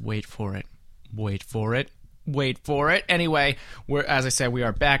can just wait for it. Wait for it. Wait for it. Anyway, as I said, we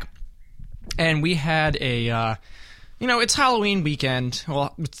are back, and we had a, it's Halloween weekend.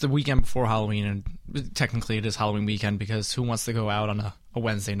 Well, it's the weekend before Halloween, and technically it is Halloween weekend because who wants to go out on a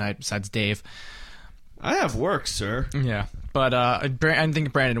Wednesday night besides Dave? I have work, sir. Yeah, but I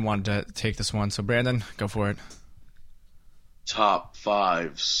think Brandon wanted to take this one, so Brandon, go for it. Top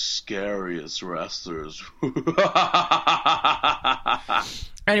 5 scariest wrestlers.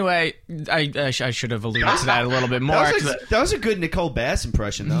 Anyway, I should have alluded to that a little bit more. That was a good Nicole Bass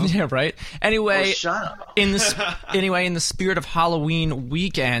impression, though. Yeah, right. Anyway, shut up. in the spirit of Halloween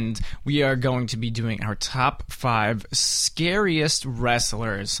weekend, we are going to be doing our top 5 scariest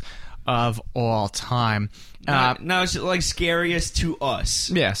wrestlers of all time. No, it's like scariest to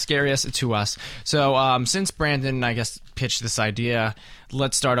us. Yeah, scariest to us. So, since Brandon, I guess, pitched this idea,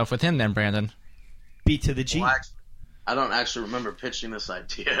 let's start off with him then, Brandon. B to the G. Well, I don't actually remember pitching this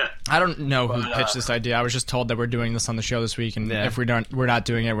idea. I don't know who pitched this idea. I was just told that we're doing this on the show this week, and if we're not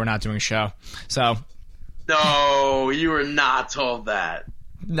doing it, we're not doing a show. So, no, you were not told that.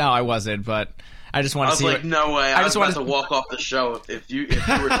 No, I wasn't, but I just want to see. I was like, no way. I was about to walk off the show. If you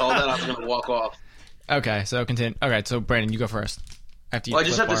were told that, I was going to walk off. Okay, so continue. Okay, so Brandon, you go first. Well, I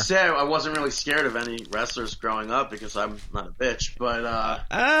just have to say I wasn't really scared of any wrestlers growing up because I'm not a bitch. But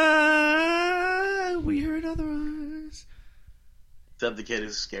we heard otherwise. Except the kid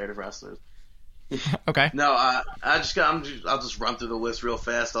who's scared of wrestlers. Okay. No, I'll just run through the list real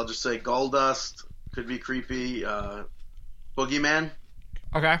fast. I'll just say Goldust could be creepy. Boogeyman.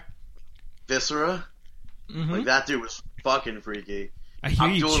 Okay. Viscera. Mm-hmm. Like that dude was fucking freaky. I hear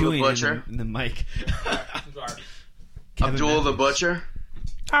you Abdul chewing the Butcher. in the mic. Abdul the Butcher.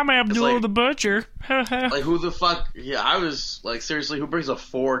 I'm Abdul like, the Butcher. Like who the fuck? Yeah, I was like, seriously, who brings a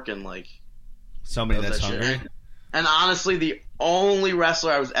fork and like somebody that's that hungry? Shit? And honestly, the only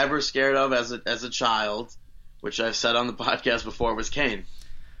wrestler I was ever scared of as a child, which I've said on the podcast before, was Kane,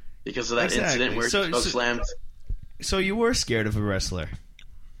 because of that incident where he choke slammed. So you were scared of a wrestler?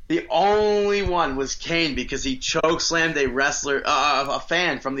 The only one was Kane because he choke slammed a wrestler, a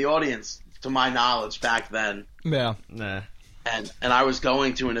fan from the audience, to my knowledge back then. Yeah. Nah. And I was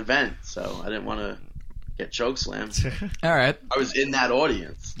going to an event, so I didn't want to get choke slammed. All right. I was in that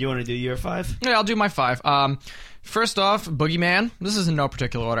audience. You want to do your 5? Yeah, I'll do my 5. First off, Boogeyman. This is in no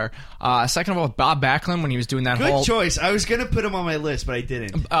particular order. Second of all, Bob Backlund when he was doing that Good choice. I was gonna put him on my list, but I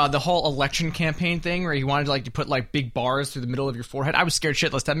didn't. The whole election campaign thing where he wanted to put like big bars through the middle of your forehead. I was scared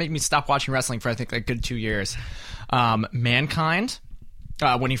shitless. That made me stop watching wrestling for I think like a good 2 years. Mankind.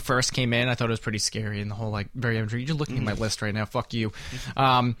 When he first came in, I thought it was pretty scary, and the whole like very imagery. You're looking at my list right now. Fuck you.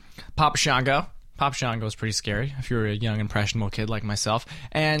 Papa Shango. Papa Shango was pretty scary if you're a young impressionable kid like myself.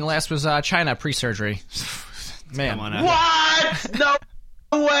 And last was China pre-surgery. Man, Come on, what? No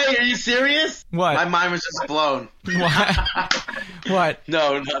way. Are you serious? What? My mind was just blown. What?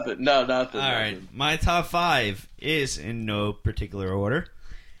 No, nothing. No, nothing. All right, my top 5 is in no particular order.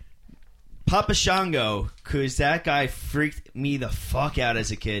 Papa Shango, because that guy freaked me the fuck out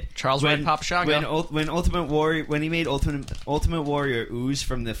as a kid. Charles Red Papa Shango. When Ultimate Warrior, when he made Ultimate Warrior ooze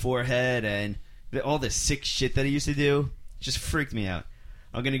from the forehead and all the sick shit that he used to do, just freaked me out.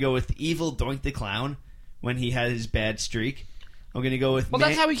 I'm gonna go with Evil Doink the Clown when he had his bad streak. I'm gonna go with. Well,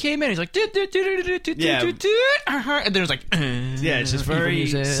 that's how he came in. He's like, and then it was like, yeah, it's just very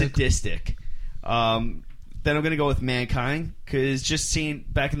sadistic. Then I'm gonna go with Mankind because just seeing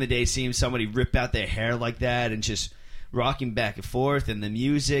back in the day, seeing somebody rip out their hair like that and just rocking back and forth, and the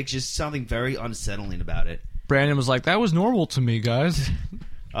music, just something very unsettling about it. Brandon was like, that was normal to me, guys.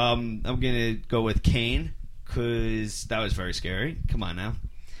 I'm gonna go with Kane because that was very scary. Come on now.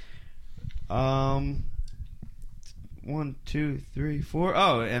 1, 2, 3, 4.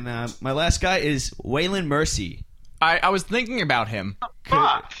 Oh, and my last guy is Waylon Mercy. I was thinking about him.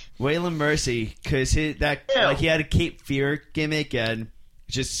 Fuck. Waylon Mercy, because he had a Cape Fear gimmick and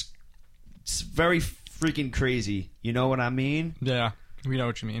just it's very freaking crazy. You know what I mean? Yeah, we know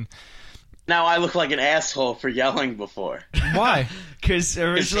what you mean. Now I look like an asshole for yelling before. Why? Because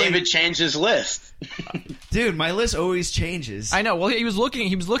originally David changed his list. Dude, my list always changes. I know. Well, he was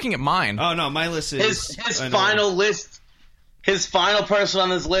looking at mine. Oh no, my list is his final list. His final person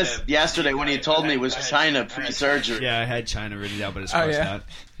on his list yesterday when he told me was China pre-surgery. Yeah, I had China written down, but it's crossed out.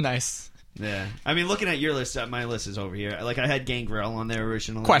 Nice. Yeah, I mean, looking at your list, my list is over here. Like I had Gangrel on there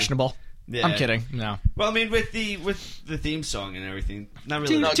originally. Questionable. Yeah. I'm kidding. No. Well, I mean, with the theme song and everything, not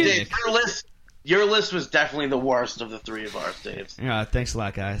really. No, Dave, Your list was definitely the worst of the three of ours, Dave. Yeah, thanks a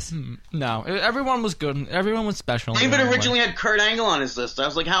lot, guys. No, everyone was good. Everyone was special. David originally had Kurt Angle on his list. I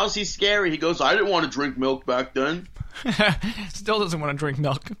was like, how is he scary? He goes, I didn't want to drink milk back then. Still doesn't want to drink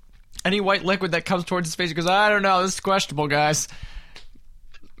milk. Any white liquid that comes towards his face, he goes, I don't know, this is questionable, guys.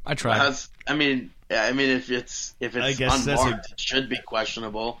 I tried. I mean, if it's unmarked, it should be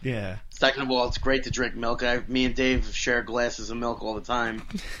questionable. Yeah. Second of all, it's great to drink milk. Me and Dave share glasses of milk all the time.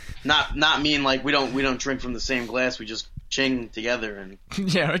 Not mean like we don't drink from the same glass. We just ching together and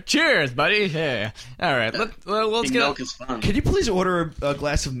yeah. Cheers, buddy. Yeah. All right. Let's get milk is fun. Can you please order a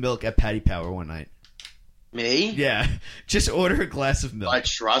glass of milk at Patty Power one night? Me? Yeah. Just order a glass of milk. I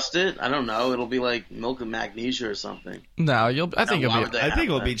trust it. I don't know. It'll be like milk and magnesia or something. No, I think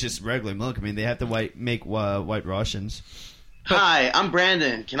it'll be just regular milk. I mean, they have to make White Russians. Hi, I'm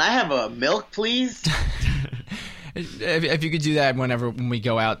Brandon. Can I have a milk, please? If you could do that when we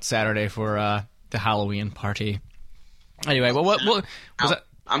go out Saturday for the Halloween party. Anyway,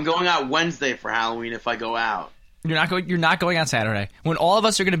 I'm going out Wednesday for Halloween if I go out. You're not going out Saturday. When all of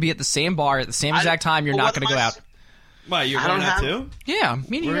us are going to be at the same bar at the same exact time, you're not going to go out. Why, you're going out too? Yeah,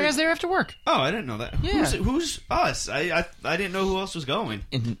 me and you guys there after work. Oh, I didn't know that. Yeah. Who's us? I didn't know who else was going.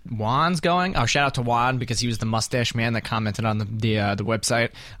 And Juan's going. Oh, shout out to Juan because he was the mustache man that commented on the website.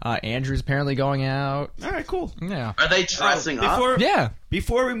 Andrew's apparently going out. All right, cool. Yeah. Are they dressing up? Yeah.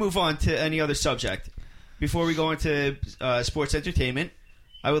 Before we move on to any other subject, before we go into sports entertainment,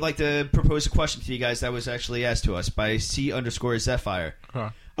 I would like to propose a question to you guys that was actually asked to us by C_Zephyr. Huh.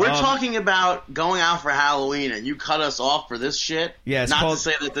 We're talking about going out for Halloween, and you cut us off for this shit? Yeah, to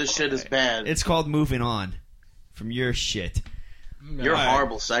say that this shit is bad. It's called moving on from your shit. You're a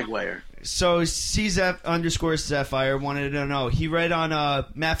horrible seguer. So C_Zephyr wanted to know. He read on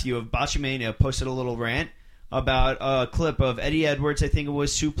Matthew of Botchamania posted a little rant about a clip of Eddie Edwards, I think it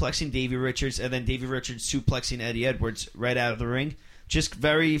was, suplexing Davey Richards, and then Davey Richards suplexing Eddie Edwards right out of the ring. Just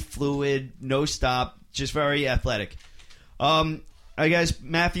very fluid, no stop, just very athletic. I guess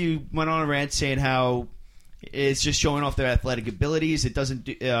Matthew went on a rant saying how it's just showing off their athletic abilities. It doesn't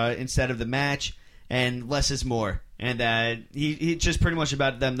do, instead of the match, and less is more. And that he just pretty much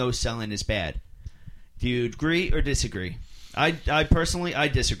about them no selling is bad. Do you agree or disagree? I personally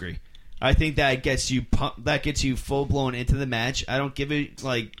disagree. I think that gets you full blown into the match. I don't give it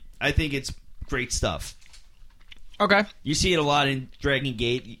I think it's great stuff. Okay. You see it a lot in Dragon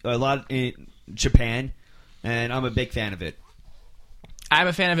Gate, a lot in Japan, and I'm a big fan of it. I'm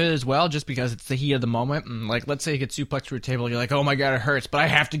a fan of it as well, just because it's the heat of the moment. And let's say you get suplexed through a table, you're like, oh my god, it hurts, but I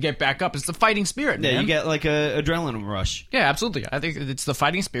have to get back up. It's the fighting spirit, man. Yeah, you get like a adrenaline rush. Yeah, absolutely. I think it's the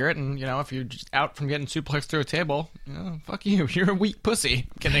fighting spirit, and if you're just out from getting suplexed through a table, fuck you. You're a weak pussy.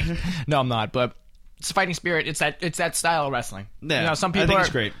 Kidding. No, I'm not, but it's the fighting spirit. It's that style of wrestling. Yeah, some people I think it's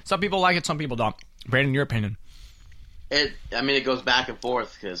great. Some people like it, some people don't. Brandon, your opinion? It goes back and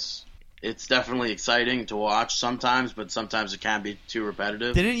forth because it's definitely exciting to watch sometimes, but sometimes it can be too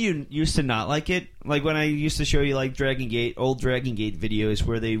repetitive. Didn't you used to not like it? Like when I used to show you old Dragon Gate videos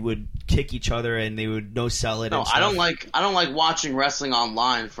where they would kick each other and they would no sell it. No, and stuff. I don't like watching wrestling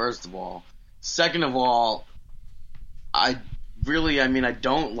online. First of all, second of all, I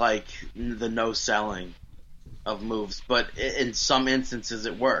don't like the no selling of moves, but in some instances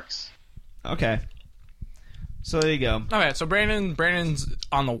it works. Okay. So there you go. Okay, so Brandon's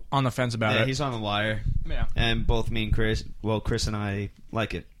on the fence about it. Yeah, he's on the wire. Yeah. And both me and Chris and I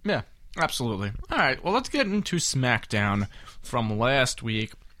like it. Yeah, absolutely. All right, well, let's get into SmackDown from last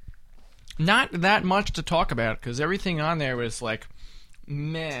week. Not that much to talk about because everything on there was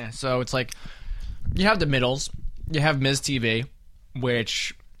meh. So it's you have the middles. You have Miz TV,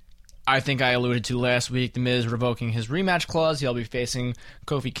 which I think I alluded to last week. The Miz revoking his rematch clause. He'll be facing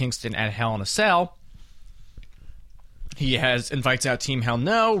Kofi Kingston at Hell in a Cell. He invites out Team Hell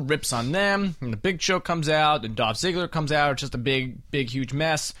No, rips on them, and the Big Show comes out, and Dolph Ziggler comes out. It's just a big, huge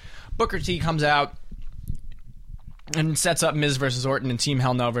mess. Booker T comes out and sets up Miz versus Orton and Team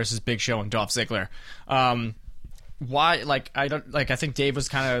Hell No versus Big Show and Dolph Ziggler. Why? I think Dave was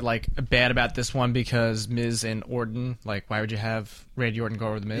kind of bad about this one because Miz and Orton. Why would you have Randy Orton go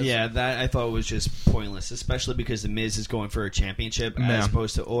over the Miz? Yeah, that I thought was just pointless, especially because the Miz is going for a championship as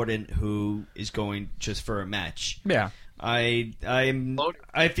opposed to Orton, who is going just for a match. Yeah. I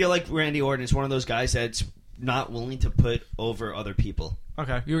feel like Randy Orton is one of those guys that's not willing to put over other people.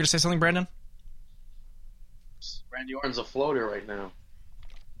 Okay. You were going to say something, Brandon? Randy Orton's a floater right now.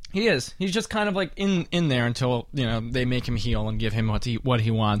 He is. He's just kind of in there until they make him heel and give him what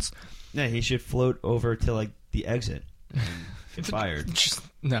he wants. Yeah, he should float over to the exit and get fired. Just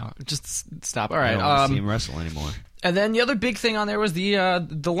stop. All right. I don't want to see him wrestle anymore. And then the other big thing on there was the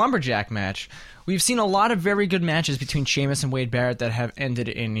lumberjack match. We've seen a lot of very good matches between Sheamus and Wade Barrett that have ended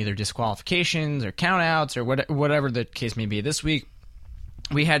in either disqualifications or countouts or whatever the case may be. This week,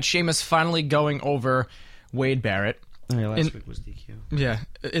 we had Sheamus finally going over Wade Barrett. Oh, yeah, last week was DQ. Yeah,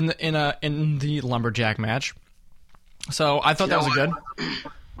 in the lumberjack match. So I thought that was good.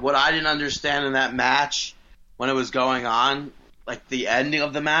 What I didn't understand in that match when it was going on, like the ending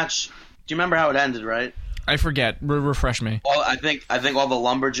of the match. Do you remember how it ended? Right? I forget. Refresh me. Well, I think all the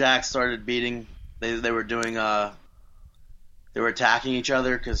lumberjacks started beating. They were doing they were attacking each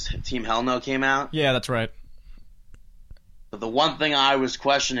other because Team Hell No came out. Yeah, that's right. But the one thing I was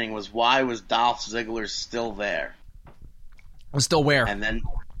questioning was why was Dolph Ziggler still there? Still where? And then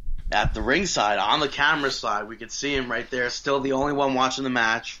at the ringside, on the camera side, we could see him right there, still the only one watching the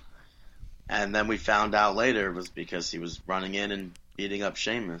match. And then we found out later it was because he was running in and beating up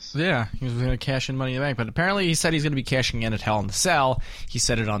Sheamus. Yeah, he was going to cash in Money in the Bank, but apparently he said he's going to be cashing in at Hell in the Cell. He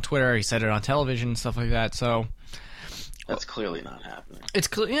said it on Twitter, he said it on television, stuff like that. So that's clearly not happening. It's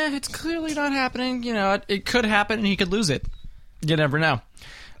clearly not happening. You know, it could happen, and he could lose it. You never know.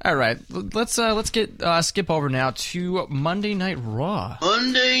 All right, let's skip over now to Monday Night Raw.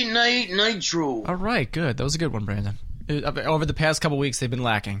 Monday Night Nitro. All right, good. That was a good one, Brandon. Over the past couple weeks, they've been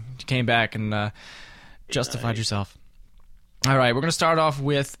lacking. You came back and justified yourself. All right, we're going to start off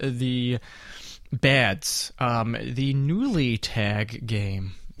with the Bads, the newly tag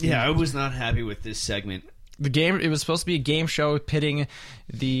game. Yeah, I was not happy with this segment. The game, it was supposed to be a game show pitting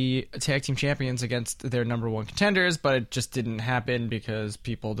the tag team champions against their number one contenders, but it just didn't happen because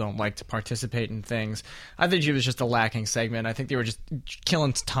people don't like to participate in things. I think it was just a lacking segment. I think they were just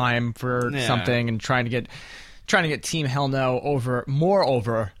killing time for something and trying to get Team Hell No more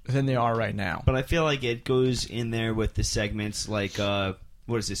over than they are right now. But I feel like it goes in there with the segments like,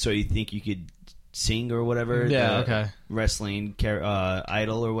 what is it, So You Think You Could Sing or whatever? Yeah, okay. Wrestling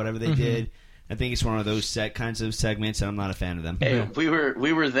Idol or whatever they did. I think it's one of those kinds of segments, and I'm not a fan of them. Hey, we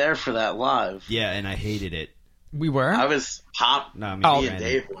were there for that live. Yeah, and I hated it. We were? I was pop. No, me and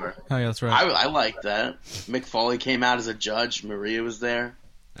Dave were. Oh, yeah, that's right. I liked that. Mick Foley came out as a judge. Maria was there.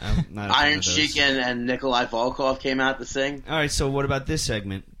 Iron Sheik and Nikolai Volkov came out to sing. All right, so what about this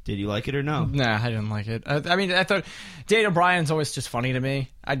segment? Did you like it or no? Nah, I didn't like it. I mean, I thought Daniel Bryan's always just funny to me.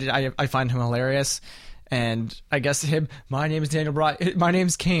 I find him hilarious. And I guess him, my name is Daniel Bryan. My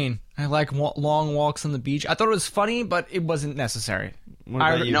name's Kane. I like long walks on the beach. I thought it was funny, but it wasn't necessary.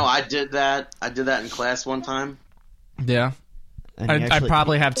 I did that. I did that in class one time. Yeah. I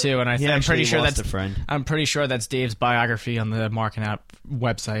probably have too, and I'm pretty sure that's a friend. I'm pretty sure that's Dave's biography on the Markin Out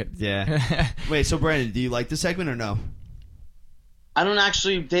website. Yeah. Wait, so Brandon, do you like the segment or no? I don't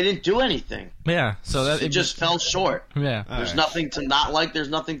actually. They didn't do anything. Yeah, so it just fell short. Yeah, there's nothing to not like. There's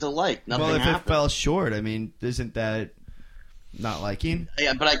nothing to like. Nothing well, if happened. It fell short, I mean, isn't that not liking?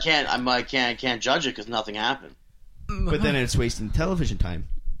 Yeah, but I can't judge it because nothing happened. But then it's wasting television time.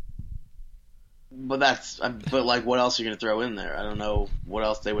 But like, what else are you going to throw in there? I don't know what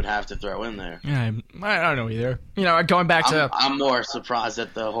else they would have to throw in there. Yeah, I don't know either. You know, going back to, I'm more surprised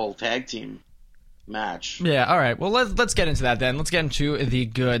at the whole tag team match. Yeah, all right. Well, let's get into that then. Let's get into the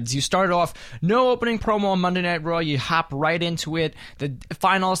goods. You started off no opening promo on Monday Night Raw. You hop right into it. The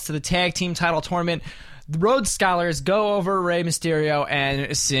finals to the tag team title tournament. The Rhodes Scholars go over Rey Mysterio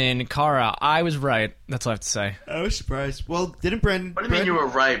and Sin Cara. I was right. That's all I have to say. I was surprised. Well, didn't Brandon... What do you mean you were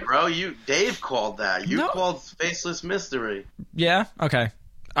right, bro? Dave called that. You called Faceless Mystery. Yeah? Okay.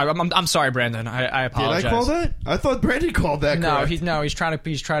 I'm sorry, Brandon. I apologize. Did I call that? I thought Brandon called that. No, he's trying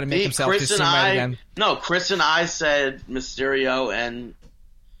to make himself seem right again. No, Chris and I said Mysterio, and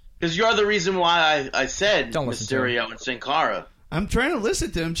because you're the reason why I said Mysterio and Sin Cara. I'm trying to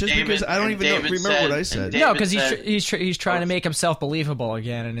listen to him just because I don't even remember what I said. No, because he's trying to make himself believable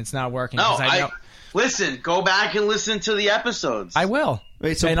again, and it's not working. No, listen. Go back and listen to the episodes. I will.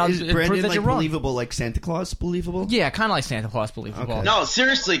 Wait, so is Brandon like believable, like Santa Claus believable? Yeah, kind of like Santa Claus believable. Okay. No,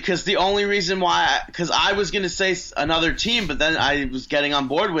 seriously, because the only reason why, because I was going to say another team, but then I was getting on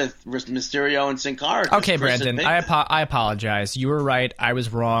board with Mysterio and Sin Cara. Okay, Brandon, I apologize. You were right. I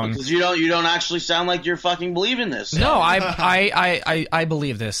was wrong. Because you don't actually sound like you're fucking believing this. No, I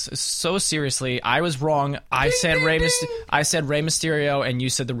believe this so seriously. I was wrong. I said Rey Mysterio, and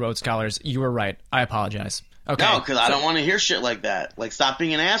you said the Rhodes Scholars. You were right. I apologize. Okay. No, because I don't want to hear shit like that. Like, stop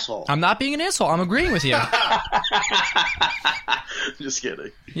being an asshole. I'm not being an asshole. I'm agreeing with you. Just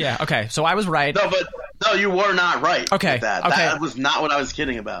kidding. Yeah, okay. So I was right. No, you were not right. Okay. With that. Okay. That was not what I was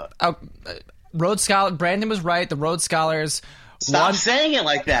kidding about. Rhodes Scholars, Brandon was right. The Rhodes Scholars. Stop saying it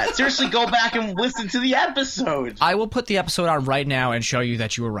like that. Seriously, go back and listen to the episode. I will put the episode on right now and show you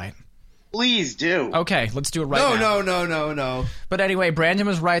that you were right. Please do. Okay, let's do it right now. No. But anyway, Brandon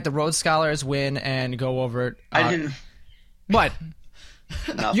was right. The Rhodes Scholars win and go over it. I didn't. What?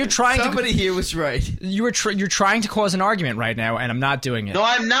 Nothing. You're trying Somebody here was right. You're trying to cause an argument right now, and I'm not doing it. No,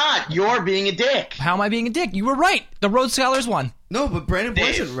 I'm not. You're being a dick. How am I being a dick? You were right. The Rhodes Scholars won. No, but Brandon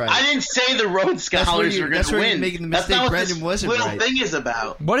wasn't right. I didn't say the Rhodes Scholars were going to win. You're making the That's mistake. not what Brandon this wasn't little right. thing is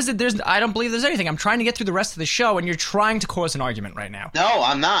about. What is it? I don't believe there's anything. I'm trying to get through the rest of the show, and you're trying to cause an argument right now. No,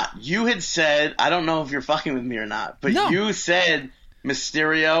 I'm not. You had said, I don't know if you're fucking with me or not, but No. you said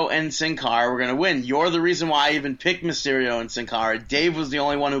Mysterio and Sin Cara were going to win. You're the reason why I even picked Mysterio and Sin Cara. Dave was the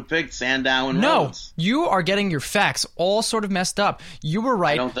only one who picked Sandow and Rhodes. You are getting your facts all sort of messed up. You were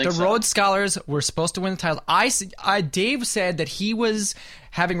right. I don't think the so. Rhodes Scholars were supposed to win the title. Dave said that he was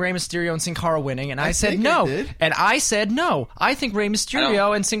having Rey Mysterio and Sin Cara winning, and I said think no. I did. And I said no. I think Rey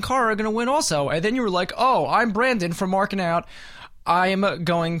Mysterio and Sin Cara are going to win also. And then you were like, oh, I'm Brandon from Markin Out. I am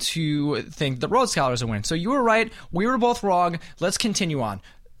going to think the Rhodes Scholars will win. So you were right. We were both wrong. Let's continue on.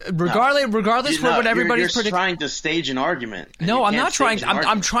 Regardless of what everybody's predicting. You're trying to stage an argument. No, I'm not trying.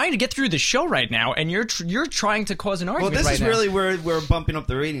 I'm trying to get through the show right now, and you're trying to cause an argument. Well, this right is now. really where we're bumping up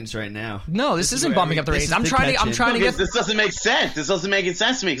the ratings right now. No, this isn't bumping up the ratings. I'm trying to get. This doesn't make sense. This doesn't make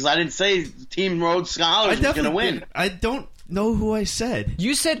sense to me because I didn't say Team Rhodes Scholars was going to win. I don't know who I said.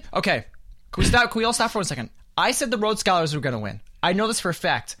 You said okay. Can we all stop for 1 second? I said the Rhodes Scholars were going to win. I know this for a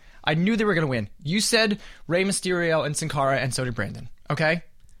fact. I knew they were going to win. You said Rey Mysterio and Sin Cara, and so did Brandon. Okay.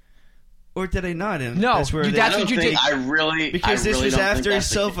 Or did I not? And No, that's where that's what you did. Because this was after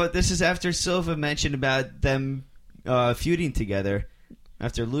Silva. This is after Silva mentioned about them feuding together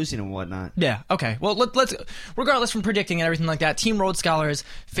after losing and whatnot. Yeah. Okay. Well, let's regardless from predicting and everything like that. Team Rhodes Scholars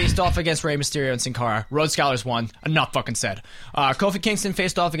faced off against Rey Mysterio and Sin Cara. Rhodes Scholars won. Enough fucking said. Kofi Kingston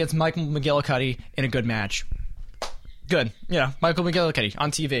faced off against Michael McGillicuddy in a good match. Good. Yeah, Michael McGillicuddy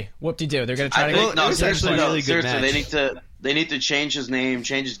on TV. Whoop-de-doo. They're going to try to get... No, it's actually a really good seriously, match. They need to change his name,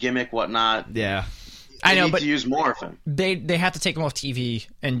 change his gimmick, whatnot. Yeah. I know, need but to use more of him. They have to take him off TV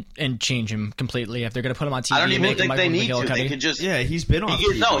and change him completely if they're going to put him on TV. I don't even and make think him they Michael need to. McGillicuddy. They could just he's been on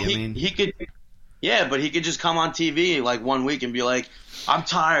TV. No, he could. Yeah, but he could just come on TV like 1 week and be like, "I'm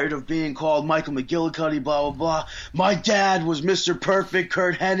tired of being called Michael McGillicuddy, blah blah blah. My dad was Mr. Perfect,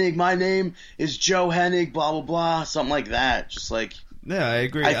 Kurt Hennig. My name is Joe Hennig, blah blah blah." Something like that. Just like. Yeah, I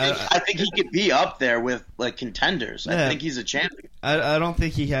agree. I think he could be up there with like contenders. I think he's a champion. I don't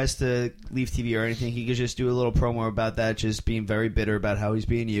think he has to leave TV or anything. He could just do a little promo about that, just being very bitter about how he's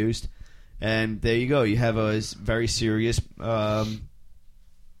being used. And there you go. You have a very serious turn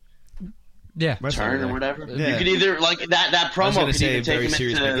or whatever. Yeah. You could either like that promo. I was going to could say either take very him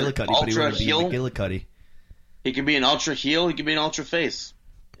serious into McGillicuddy, but he ultra wouldn't be heel. McGillicuddy. He could be an ultra heel. He could be an ultra face.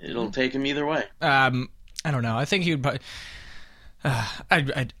 It'll take him either way. I don't know. I think he would.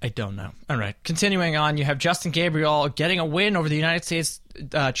 I don't know. All right. Continuing on, you have Justin Gabriel getting a win over the United States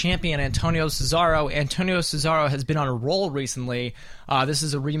champion Antonio Cesaro. Antonio Cesaro has been on a roll recently. This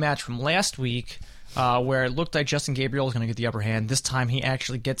is a rematch from last week where it looked like Justin Gabriel was going to get the upper hand. This time he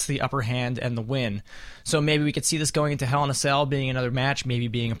actually gets the upper hand and the win. So maybe we could see this going into Hell in a Cell, being another match, maybe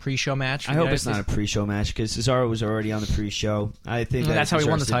being a pre-show match. I hope it's not a pre-show match because Cesaro was already on the pre-show. I think that's how he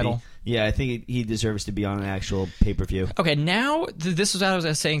won the title. Yeah, I think he deserves to be on an actual pay-per-view. Okay, now, this is what I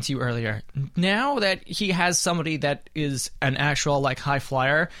was saying to you earlier. Now that he has somebody that is an actual, like, high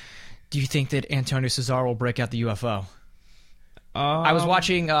flyer, do you think that Antonio Cesaro will break out the UFO? I was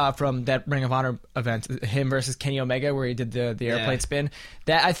watching from that Ring of Honor event, him versus Kenny Omega, where he did the airplane spin.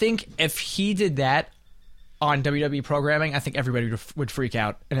 That I think if he did that on WWE programming, I think everybody would freak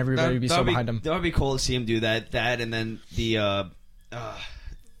out, and everybody would be so behind him. That would be cool to see him do that. That, and then the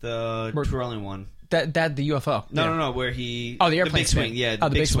twirling one. The UFO. No, where he... Oh, the airplane big swing. Yeah, the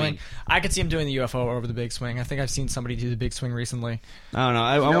big swing. I could see him doing the UFO over the big swing. I think I've seen somebody do the big swing recently. I don't know.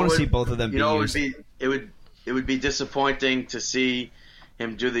 I want to see both of them be used. It would be disappointing to see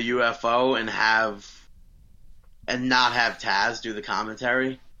him do the UFO and not have Taz do the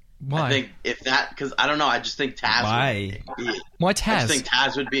commentary. Why? I think because I don't know. I just think Taz. Why? Why Taz? I just think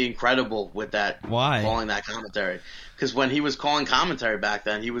Taz would be incredible with that. Why? Calling that commentary? Because when he was calling commentary back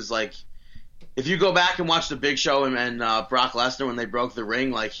then, he was like, if you go back and watch the Big Show and Brock Lesnar when they broke the ring,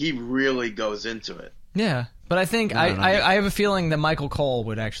 like he really goes into it. Yeah, but I think I have a feeling that Michael Cole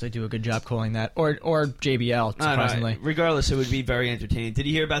would actually do a good job calling that, or JBL, surprisingly. Regardless, it would be very entertaining. Did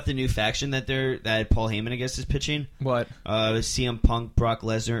you hear about the new faction that Paul Heyman, I guess, is pitching? What? CM Punk, Brock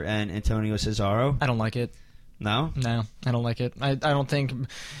Lesnar, and Antonio Cesaro. I don't like it. No? No, I don't like it. I don't think...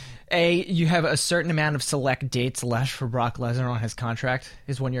 you have a certain amount of select dates left for Brock Lesnar on his contract,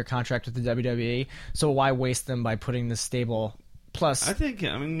 his 1-year contract with the WWE, so why waste them by putting this stable Plus, I think.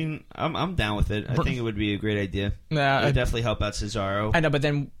 I mean, I'm down with it. I think it would be a great idea. It would definitely help out Cesaro. I know, but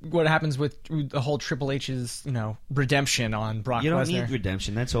then what happens with the whole Triple H's, redemption on Brock Lesnar? You don't need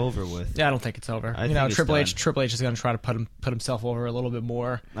redemption. That's over with. Yeah, I don't think it's over. I think Triple H is going to try to put himself over a little bit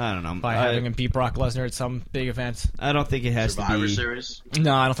more. I don't know by having him beat Brock Lesnar at some big event. I don't think it has Survivor to be Series.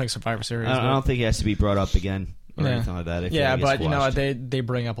 No, I don't think Survivor Series. I don't think it has to be brought up again. Or anything like that. But they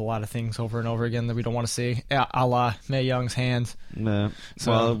bring up a lot of things over and over again that we don't want to see. A la Mae Young's hand. I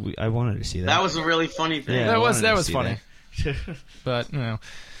wanted to see that. That was a really funny thing. Yeah, that was funny. But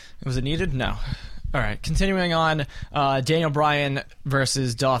was it needed? No. All right, continuing on, Daniel Bryan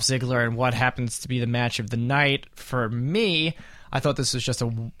versus Dolph Ziggler and what happens to be the match of the night. For me, I thought this was just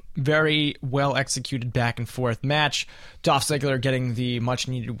a very well executed back and forth match. Dolph Ziggler getting the much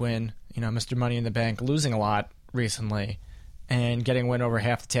needed win. Mr. Money in the Bank losing a lot recently and getting a win over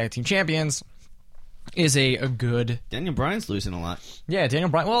half the tag team champions is a good... Daniel Bryan's losing a lot. Yeah, Daniel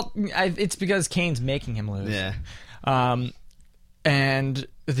Bryan. Well, it's because Kane's making him lose. Yeah. And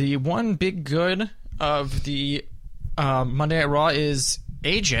the one big good of the Monday Night Raw is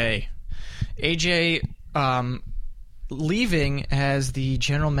AJ. AJ leaving as the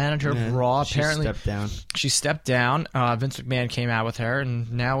general manager of Raw. Apparently, she stepped down. Vince McMahon came out with her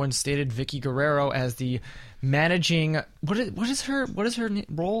and now instated Vicky Guerrero as the managing. What is her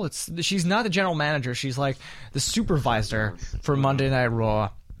role? She's not the general manager. She's like the supervisor for Monday Night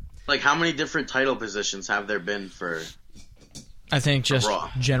Raw. Like, how many different title positions have there been for? I think just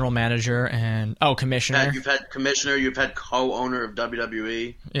Raw? General manager and commissioner. You've had commissioner. You've had co-owner of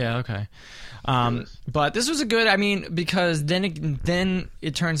WWE. Yeah. Okay. But this was a good. Because then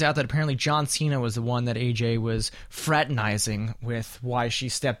it turns out that apparently John Cena was the one that AJ was fraternizing with why she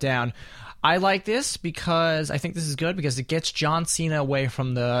stepped down. I like this because I think this is good because it gets John Cena away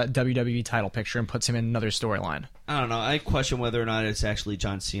from the WWE title picture and puts him in another storyline. I don't know. I question whether or not it's actually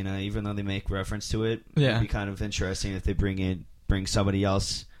John Cena, even though they make reference to it. Yeah. It'd be kind of interesting if they bring somebody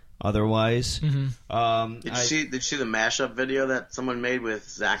else. Otherwise, mm-hmm. Did you see the mashup video that someone made with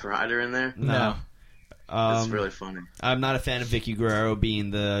Zack Ryder in there? No. It's really funny. I'm not a fan of Vicky Guerrero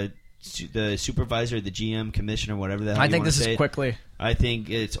being the supervisor, the GM, commissioner, whatever the hell I think this is quickly. I think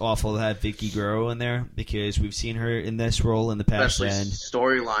it's awful to have Vicky Guerrero in there because we've seen her in this role in the past. Especially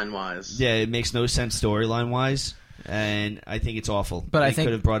storyline wise. Yeah, it makes no sense storyline wise, and I think it's awful. But they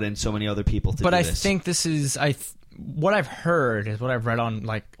could have brought in so many other people to do this. But I think this is what I've heard is what I've read on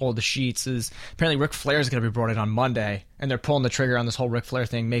all the sheets is apparently Ric Flair is going to be brought in on Monday, and they're pulling the trigger on this whole Ric Flair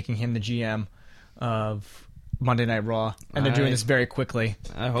thing, making him the GM of Monday Night Raw, and they're doing this very quickly.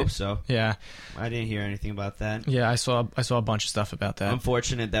 I hope so. Yeah, I didn't hear anything about that. Yeah, I saw a bunch of stuff about that.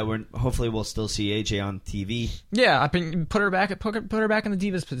 Unfortunate that hopefully we'll still see AJ on TV. Yeah, put her back in the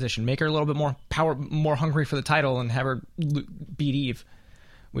Divas position, make her a little bit more hungry for the title, and have her beat Eve.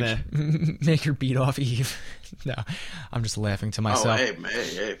 Make her beat off Eve. No, I'm just laughing to myself. Oh, hey,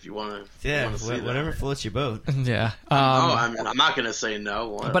 if you want to, whatever floats your boat. Yeah. I'm not going to say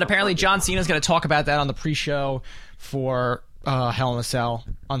no. But apparently, John Cena's going to talk about that on the pre-show for Hell in a Cell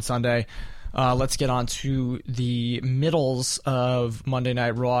on Sunday. Let's get on to the middles of Monday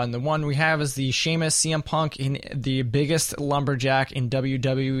Night Raw, and the one we have is the Sheamus CM Punk in the biggest lumberjack in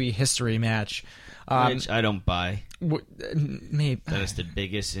WWE history match. Which I don't buy. Maybe that is the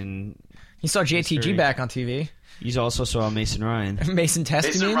biggest in. You saw JTG history. Back on TV. You also saw Mason Ryan. Mason Test.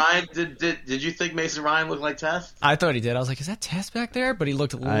 Mason Ryan. Did you think Mason Ryan looked like Test? I thought he did. I was like, is that Test back there? But he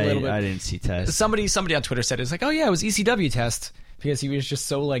looked a little bit. I didn't see Test. Somebody on Twitter said it was like, oh yeah, it was ECW Test because he was just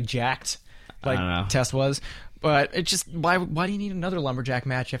so jacked, I don't know. Test was. But it just why do you need another lumberjack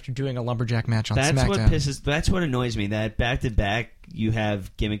match after doing a lumberjack match on SmackDown? That's what annoys me. That back to back you have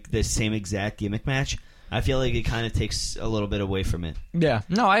the same exact gimmick match. I feel like it kind of takes a little bit away from it. Yeah,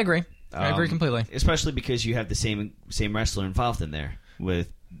 no, I agree. I agree completely. Especially because you have the same wrestler involved in there with.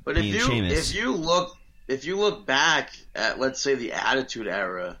 But if you look back at, let's say, the Attitude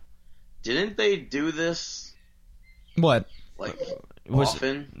Era, didn't they do this? What?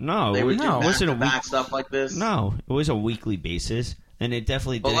 Often? No, they would do back stuff like this. No, it was a weekly basis, and it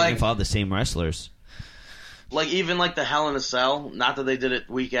definitely didn't involve the same wrestlers. Even the Hell in a Cell. Not that they did it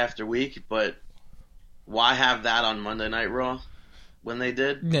week after week, but why have that on Monday Night Raw when they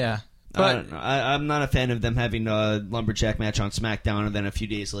did? Yeah. But I'm not a fan of them having a lumberjack match on SmackDown and then a few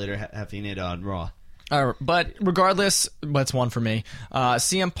days later having it on Raw. But regardless, that's one for me.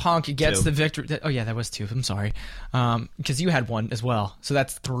 CM Punk gets the victory. Oh, yeah, that was two. I'm sorry. Because you had one as well. So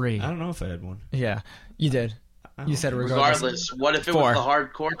that's three. I don't know if I had one. Yeah, you did. You said regardless. What if it was the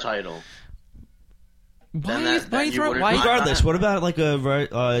hardcore title? Regardless, what about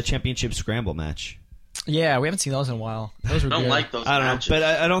a championship scramble match? Yeah, we haven't seen those in a while. Those were I don't good. like those I don't matches. know, but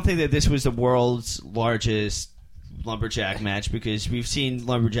I don't think that this was the world's largest lumberjack match, because we've seen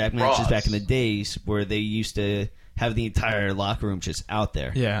lumberjack matches Brawls. back in the days where they used to have the entire locker room just out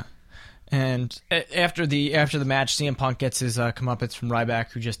there. Yeah. And after the match, CM Punk gets his comeuppance from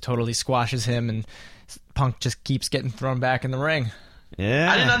Ryback, who just totally squashes him, and Punk just keeps getting thrown back in the ring.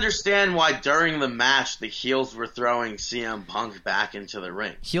 Yeah. I didn't understand why during the match the heels were throwing CM Punk back into the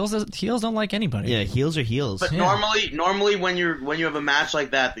ring. Heels don't like anybody. Yeah, heels are heels. But normally when you have a match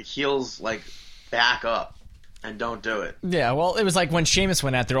like that, the heels like back up and don't do it. Yeah, well, it was like when Sheamus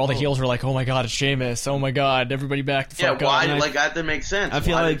went out there, all the heels were like, "Oh my God, it's Sheamus! Oh my God, everybody back the fuck up!" Why? Like that didn't make sense. I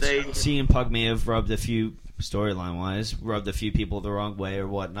feel why like did they... CM Punk may have rubbed a few, storyline-wise, rubbed a few people the wrong way or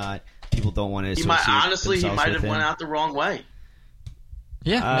whatnot. People don't want to associate He might have with him. went out the wrong way.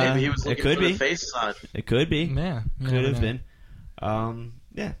 Yeah, Maybe he was looking could for be. the face side. It could be. yeah, Could have been.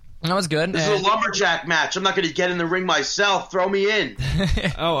 Yeah. That was good. This is a lumberjack match. I'm not going to get in the ring myself. Throw me in.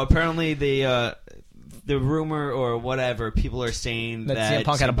 Oh, apparently the rumor or whatever, people are saying That that CM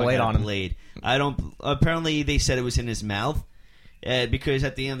Punk had a blade on him. blade. I don't. Apparently, they said it was in his mouth, because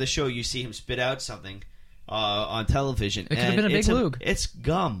at the end of the show, you see him spit out something on television. It could have been a big lug. It's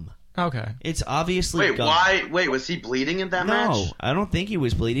gum. Okay. It's obviously Wait, gum. why? Wait, was he bleeding in that match? No, I don't think he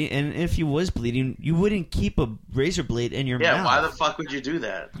was bleeding. And if he was bleeding, you wouldn't keep a razor blade in your Yeah, mouth. why the fuck would you do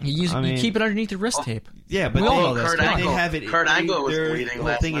that? You mean- keep it underneath your wrist tape. Yeah, but We all know this. Kurt they Angle. have it. Kurt Angle was their bleeding whole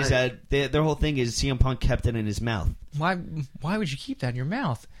last thing is night. that their whole thing is CM Punk kept it in his mouth. Why would you keep that in your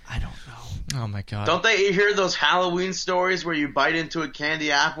mouth? I don't know. Oh my God. Don't they hear those Halloween stories where you bite into a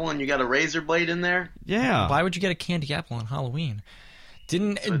candy apple and you got a razor blade in there? Yeah. Why would you get a candy apple on Halloween?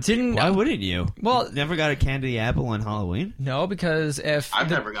 Didn't Why wouldn't you? Well- You never got a candy apple on Halloween? No, because I've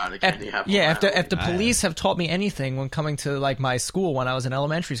never gotten a candy apple. Yeah, on if the Halloween. police have taught me anything when coming to like my school when I was in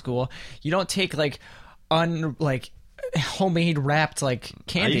elementary school, you don't take like homemade wrapped like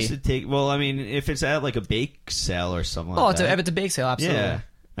candy. I used to take. Well, I mean, if it's at like a bake sale or something. Oh, like if that. it's a bake sale, absolutely. Yeah.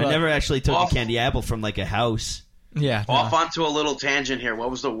 But- I never actually took Off- a candy apple from like a house. Yeah. Off onto a little tangent here.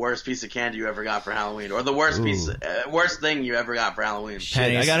 What was the worst piece of candy you ever got for Halloween, or the worst worst thing you ever got for Halloween? Shit,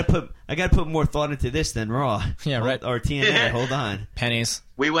 Pennies. I gotta put more thought into this than Raw. Yeah, right. Or TNA. Hold on. Pennies.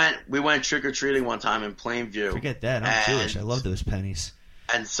 We went trick or treating one time in Plainview. Forget that. I'm and, Jewish. I love those pennies.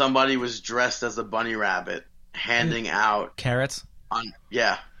 And somebody was dressed as a bunny rabbit, handing out Carrots.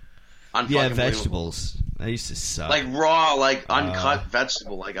 Yeah, unfucking vegetables. That used to suck. like raw, like uncut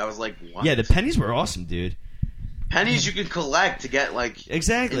vegetable. Like I was like, what? Yeah, the pennies were awesome, dude. pennies you can collect to get like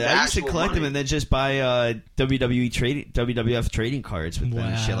Exactly. the I used to actual collect them money. and then just buy WWF trading cards with them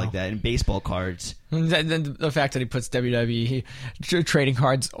and shit Wow. like that, and baseball cards. Then the fact that he puts WWE trading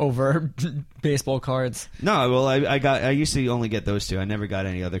cards over baseball cards. No, well, I used to only get those two. I never got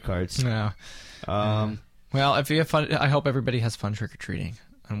any other cards. No. Well, if you have fun, I hope everybody has fun trick or treating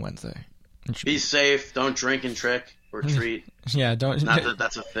on Wednesday. Be safe. Don't drink and trick or treat. Yeah, don't. Not that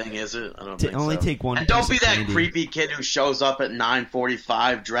that's a thing, is it? I don't think Only so. take one. And don't piece be of that candy. creepy kid who shows up at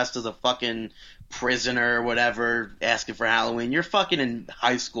 9:45 dressed as a fucking prisoner or whatever, asking for Halloween. You're fucking in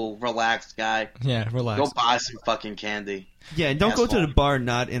high school, relaxed guy. Yeah, relax. Go buy some fucking candy. Yeah, and don't go to Asshole. the bar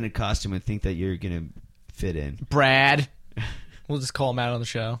not in a costume and think that you're gonna fit in. Brad. We'll just call him out on the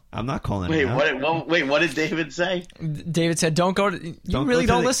show. I'm not calling Wait, it out. what did David say? David said, "Don't go to." You really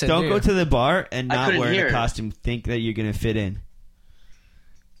go don't to the- listen. Don't do go you? to the bar and I not couldn't wear hear a it. costume. Think that you're gonna fit in.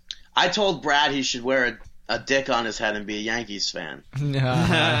 I told Brad he should wear a dick on his head and be a Yankees fan.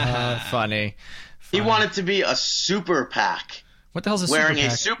 Funny. He wanted to be a super pack, What the hell's a wearing super a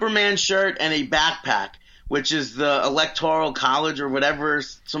PAC? Superman shirt and a backpack, which is the Electoral College or whatever,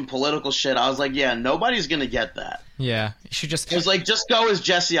 some political shit. I was like, yeah, nobody's going to get that. Yeah, you should just. It was like, just go as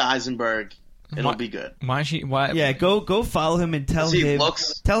Jesse Eisenberg. It'll Why- be good. Why is she? Why? Yeah, go follow him and tell He him.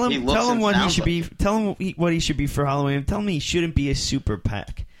 looks- tell he him. looks Tell him and what he sounds should be. Tell him what he should be for Halloween. Tell him he shouldn't be a super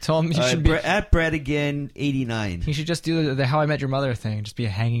pack. Tell him you should be. At Brad again 89. He should just do the How I Met Your Mother thing. Just be a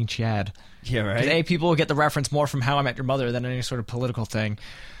hanging Chad. Yeah, 'Cause, right. people will get the reference more from How I Met Your Mother than any sort of political thing.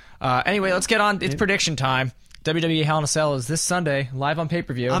 Anyway, let's get on. It's prediction time. WWE Hell in a Cell is this Sunday, live on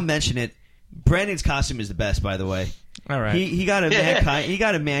pay-per-view. I'm mentioning it. Brandon's costume is the best, by the way. All right. He got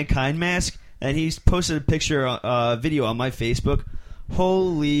a mankind mask, and he's posted a picture, video on my Facebook.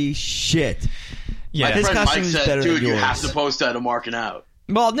 Holy shit! Yeah. His Friend costume Mike is said, better dude, than you yours. have to post that to Markin Out.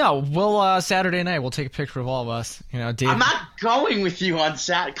 Well, no, we'll Saturday night we'll take a picture of all of us. You know, Dave. I'm not going with you on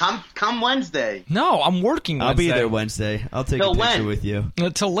Saturday. Come Wednesday. No, I'm working. Wednesday. I'll be there Wednesday. I'll take Till a picture when? with you.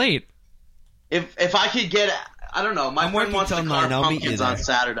 Till late. If I could get I don't know. My I'm friend working wants to till carve 9. I'll meet you pumpkins on there.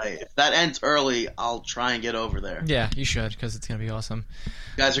 Saturday. If that ends early, I'll try and get over there. Yeah, you should, because it's going to be awesome. You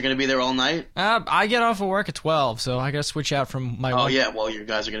guys are going to be there all night? I get off of work at 12, so I got to switch out from my Oh, one- yeah. Well, you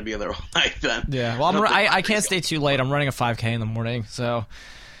guys are going to be there all night then. Yeah, well, I can't stay too late. I'm running a 5K in the morning, so...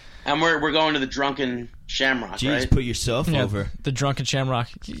 And we're going to the Drunken Shamrock, Jeez, right? put yourself over. The Drunken Shamrock.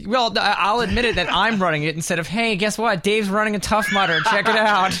 Well, I'll admit it that I'm running it instead of, hey, guess what? Dave's running a Tough Mudder. Check it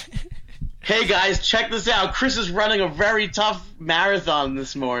out. Hey, guys, check this out. Chris is running a very tough marathon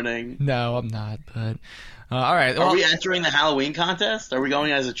this morning. No, I'm not, but... all right. Are Well, we entering the Halloween contest? Are we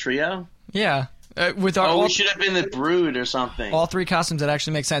going as a trio? yeah. With our Oh, we should have been the Brood or something. all 3 costumes that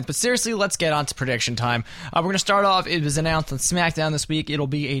actually make sense. But seriously, let's get on to prediction time. We're going to start off. It was announced on SmackDown this week. It'll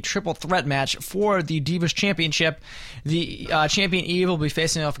be a triple threat match for the Divas Championship. The champion Eve will be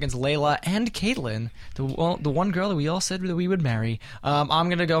facing off against Layla and Caitlyn, the one girl that we all said that we would marry. I'm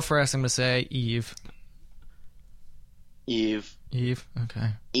going to go first. I'm going to say Eve. Eve. Eve? Okay.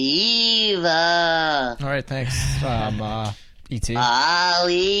 Eva. All right, thanks. E.T.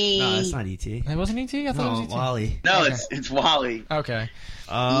 Ali. No, it's not ET. It wasn't E.T.? I thought it No, was E.T. Wally. No, Okay. it's Wally. Okay.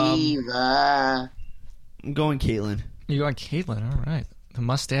 Eva. I'm going Caitlyn. You're going Caitlyn. All right. The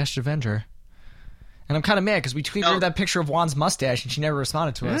mustached Avenger. And I'm kind of mad because we tweeted her that picture of Juan's mustache and she never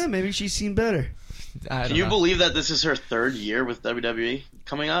responded to us. Yeah, maybe she's seen better. I Can don't you know. believe that this is her 3rd year with WWE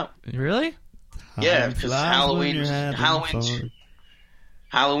coming up? Really? Yeah, Time because flies when you're having fun.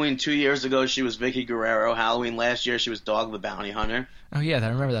 Halloween 2 years ago, she was Vicky Guerrero. Halloween last year, she was Dog the Bounty Hunter. Oh, yeah, I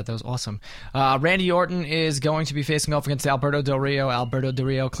remember that. That was awesome. Randy Orton is going to be facing off against Alberto Del Rio. Alberto Del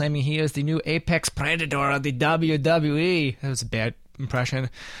Rio claiming he is the new apex predator of the WWE. That was a bad impression.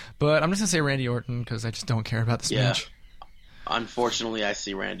 But I'm just going to say Randy Orton because I just don't care about this Yeah. match. Unfortunately, I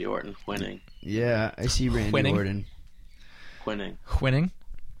see Randy Orton winning. Yeah, I see Randy Winning. Orton. Winning.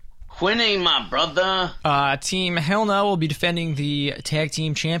 Winning, my brother. Team Hell No will be defending the Tag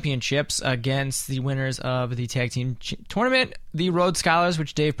Team Championships against the winners of the Tag Team Tournament, the Rhodes Scholars,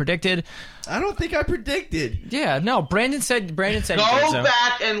 which Dave predicted. I don't think I predicted. Yeah, no, Brandon said he did Go so.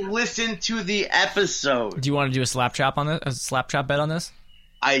 back and listen to the episode. Do you want to do a slap chop on this? A slap chop bet on this?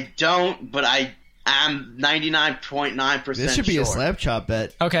 I don't, but I am 99.9% This should be sure. a slap chop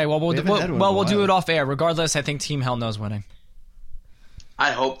bet. Okay, well We haven't had one in a we'll do while. it off air. Regardless, I think Team Hell No's winning.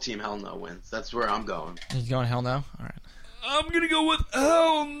 I hope Team Hell No wins. That's where I'm going. You going Hell No? All right. I'm gonna go with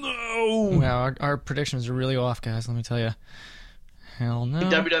hell no. Wow, our predictions are really off, guys. Let me tell you. Hell No.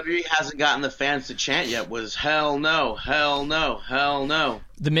 WWE hasn't gotten the fans to chant yet. Was hell no, hell no, hell no.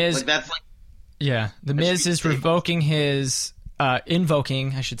 The Miz. Like that's like Yeah, the Miz is ridiculous. revoking his,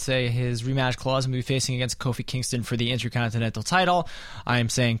 invoking, I should say, his rematch clause and will be facing against Kofi Kingston for the Intercontinental title. I am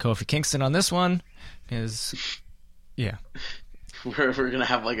saying Kofi Kingston on this one is, yeah. we're gonna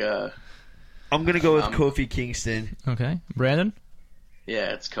have like a I'm gonna go with Kofi Kingston. Okay, Brandon.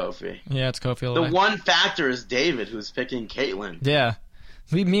 yeah. It's Kofi. Yeah, it's Kofi all the The way. one factor is David, who's picking Caitlyn. Yeah,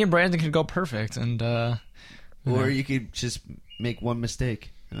 me and Brandon could go perfect, and Or you could just make one mistake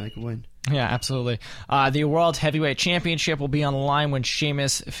and I could win. yeah, absolutely. The World Heavyweight Championship will be on the line when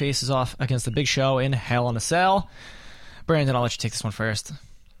Sheamus faces off against the Big Show in Hell in a Cell. Brandon, I'll let you take this one first.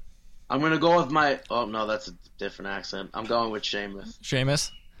 I'm gonna go with my. Oh no, that's a different accent. I'm going with Sheamus.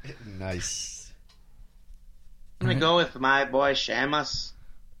 Sheamus. Nice. I'm gonna go with my boy Sheamus.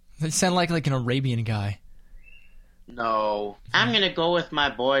 They sound like an Arabian guy. No, I'm gonna go with my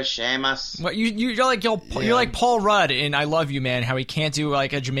boy Sheamus. What you're like Paul Rudd in I Love You Man, how he can't do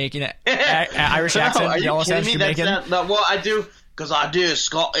like a Jamaican Irish accent. No, are He you almost kidding sounds me? Jamaican. No, well, I do because I do a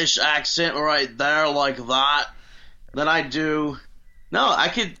Scottish accent right there like that. Then I do. No, I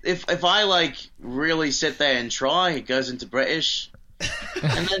could if I like really sit there and try. It goes into British,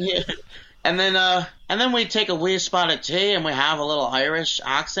 and then we take a wee spot of tea and we have a little Irish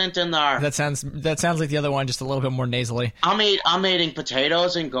accent in there. That sounds like the other one, just a little bit more nasally. I'm eating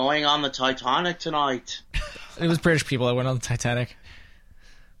potatoes and going on the Titanic tonight. It was British people that went on the Titanic.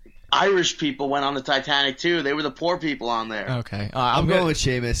 Irish people went on the Titanic too. They were the poor people on there. Okay, I'm going with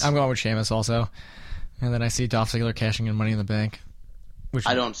Sheamus. I'm going with Sheamus also, and then I see Dolph Ziggler cashing in Money in the Bank. Which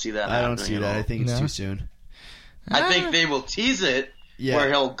I don't see that. I don't happening see at that. all. I think it's No? too soon. I think they will tease it Yeah. where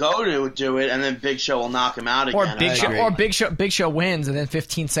he'll go to do it, and then Big Show will knock him out Or again. Big Show wins, and then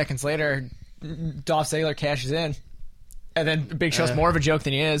 15 seconds later, Dolph Ziggler cashes in, and then Big Show's more of a joke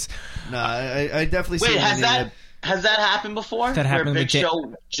than he is. No, I definitely see Wait, him has that happened before? That happened where with Big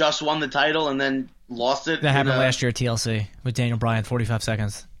Show just won the title and then lost it. That happened last year at TLC with Daniel Bryan, 45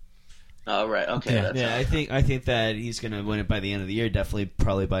 seconds. Oh right, okay. Yeah. That's Yeah, I think that he's gonna win it by the end of the year. Definitely,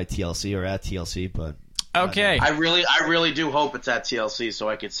 probably by TLC or at TLC. But Okay. I really do hope it's at TLC so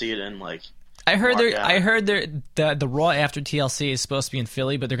I could see it in like I heard the Raw after TLC is supposed to be in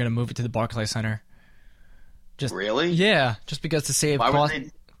Philly, but they're going to move it to the Barclays Center. Really? Yeah, just because to save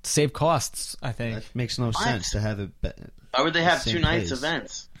costs, I think. That makes no sense to have it. Why would they have two nights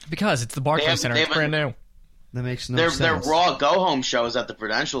events? Because it's the Barclays Center. It's brand new. That makes no sense. Their Raw go-home show is at the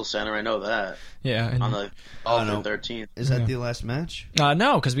Prudential Center. I know that. Yeah. On the 13th. Is that the last match?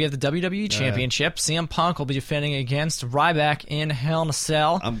 No, because we have the WWE Championship. CM Punk will be defending against Ryback in Hell in a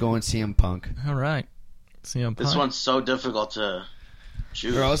Cell. I'm going CM Punk. All right. CM Punk. This one's so difficult to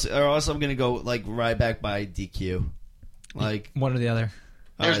choose. Or else I'm going to go like Ryback by DQ. Like one or the other.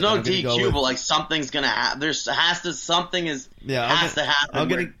 There's no DQ, but like something's gonna happen. Something has to happen.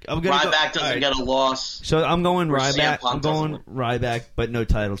 Ryback doesn't get a loss. So I'm going Ryback. I'm going Ryback, but no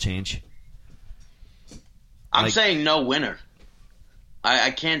title change. I'm saying no winner. I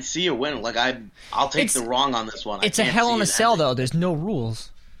can't see a winner. Like I'll take the wrong on this one. It's a Hell in a Cell though. There's no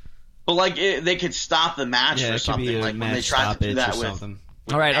rules. But like they could stop the match or something. Like when they tried to do that with something.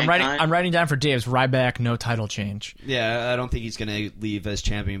 All right, I'm writing down for Dave's Ryback, no title change. Yeah, I don't think he's going to leave as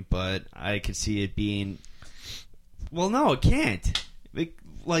champion, but I could see it being. Well, no, it can't.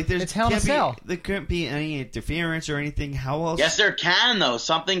 It's Hell in a Cell. There can't be any interference or anything. How else? Yes, there can though.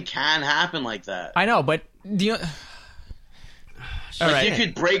 Something can happen like that. I know, but you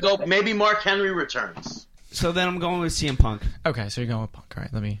could break open. Maybe Mark Henry returns. So then I'm going with CM Punk. Okay, so you're going with Punk. All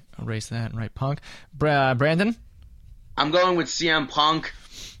right, let me erase that and write Punk. Brandon. I'm going with CM Punk,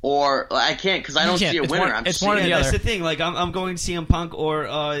 or I can't because I don't see a winner. It's one or the other. That's the thing. Like I'm going CM Punk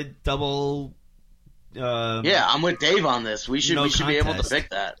or double. Yeah, I'm with Dave on this. We should be able to pick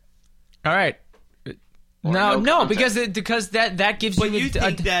that. All right. No, because that gives you. But you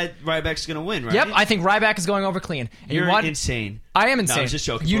think that Ryback's going to win, right? Yep, I think Ryback is going over clean. And You're insane. I am insane. No, I was just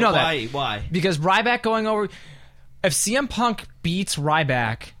joking. You know that. Why? Because Ryback going over. If CM Punk beats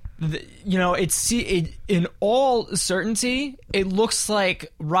Ryback. In all certainty, it looks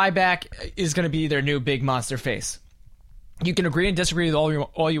like Ryback is going to be their new big monster face. You can agree and disagree with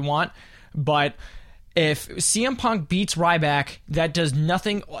all you want, but if CM Punk beats Ryback, that does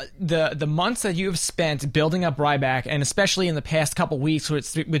nothing. The months that you have spent building up Ryback, and especially in the past couple weeks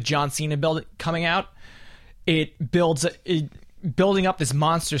with John Cena coming out, building up this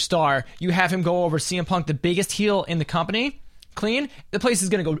monster star. You have him go over CM Punk, the biggest heel in the company. Clean, the place is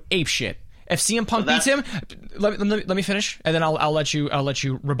going to go ape shit. If CM Punk beats him, let me finish, and then I'll let you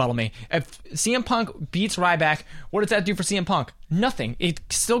rebuttal me. If CM Punk beats Ryback, what does that do for CM Punk? Nothing. It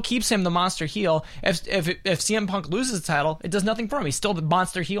still keeps him the monster heel. If CM Punk loses the title, it does nothing for him. He's still the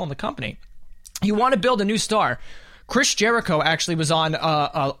monster heel in the company. You want to build a new star. Chris Jericho actually was on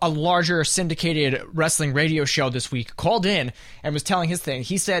a larger syndicated wrestling radio show this week, called in and was telling his thing.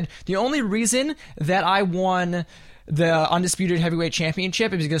 He said, the only reason that I won the Undisputed Heavyweight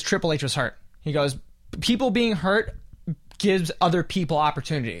Championship is because Triple H was hurt. He goes, people being hurt gives other people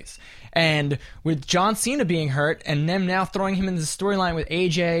opportunities. And with John Cena being hurt and them now throwing him into the storyline with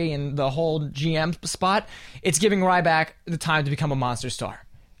AJ and the whole GM spot, it's giving Ryback the time to become a monster star.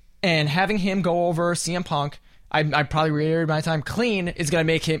 And having him go over CM Punk, I probably reiterated my time clean, is going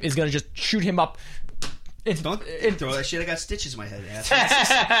to just shoot him up. Don't throw that shit. I got stitches in my head.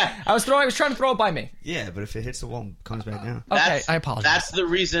 I was trying to throw it by me. Yeah, but if it hits the wall and comes back down. Okay, I apologize. That's the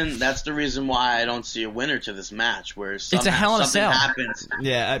reason why I don't see a winner to this match. Where it's a Hell in a Cell. Happens.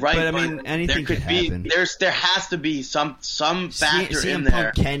 Yeah, right. But I mean, anything could happen. There has to be some factor in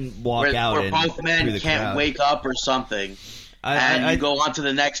there. Punk can walk out where both men can't wake up or something. You go on to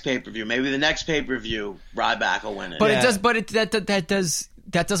the next pay-per-view. Maybe the next pay-per-view, Ryback will win it. But it does. But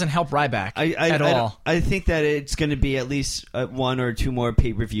that doesn't help Ryback at all. I think that it's going to be at least one or two more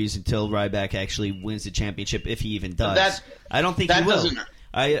pay-per-views until Ryback actually wins the championship, if he even does. I don't think he will.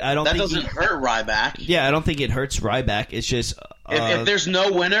 I don't think doesn't hurt Ryback. Yeah, I don't think it hurts Ryback. It's just if there's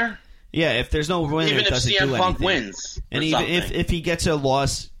no winner. Yeah, if there's no winner, even it doesn't if CM do Punk anything. wins, and even if he gets a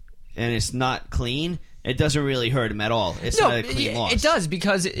loss and it's not clean, it doesn't really hurt him at all. It's not a clean loss. It does,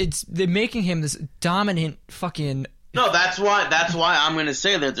 because they're making him this dominant fucking. No, that's why I'm going to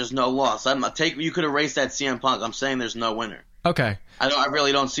say that there's no loss. You could erase that CM Punk. I'm saying there's no winner. Okay. I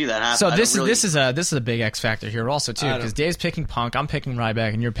really don't see that happen. So this is a big X factor here also too, because Dave's picking Punk, I'm picking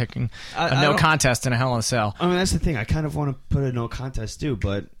Ryback, and you're picking a no contest in a Hell in a Cell. I mean, that's the thing. I kind of want to put a no contest too,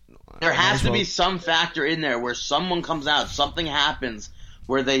 but there has to be some factor in there where someone comes out, something happens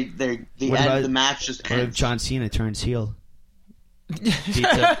where the end of the match just ends. What if John Cena turns heel? Beats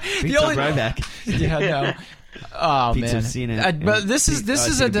up Ryback. Yeah, no. Oh Pizza man! Cena, But this is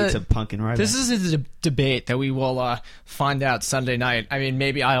Pizza Punk and Ryback. This is a debate that we will find out Sunday night. I mean,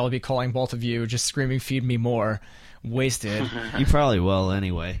 maybe I'll be calling both of you just screaming, "Feed me more." Wasted. You probably will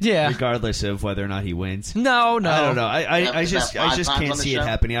anyway. Yeah. Regardless of whether or not he wins. No. I don't know. I just times can't on the see it show?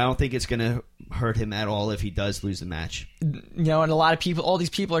 happening. I don't think it's gonna hurt him at all if he does lose the match. You know, and a lot of people, all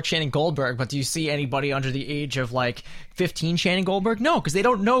these people are chanting Goldberg, but do you see anybody under the age of like 15 chanting Goldberg? No, because they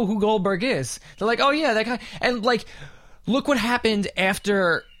don't know who Goldberg is. They're like, oh yeah, that guy. And like, look what happened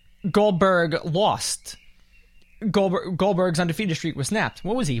after Goldberg lost. Goldberg's undefeated streak was snapped.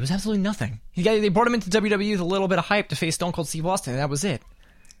 What was he? He was absolutely nothing. They brought him into WWE with a little bit of hype to face Stone Cold Steve Austin, and that was it.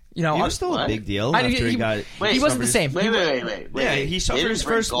 You know, He was still a big deal I- after he got. he wasn't the same. Wait. Yeah, he suffered his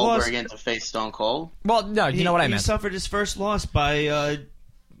first Goldberg loss. in to face Stone Cold. Well, no, you know what I meant. He suffered his first loss by,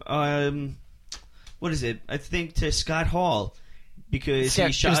 what is it? I think to Scott Hall because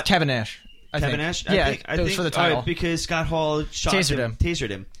he shot It was Kevin Nash. I Kevin think. Nash. Yeah, I it was think, for the title. because Scott Hall Tasered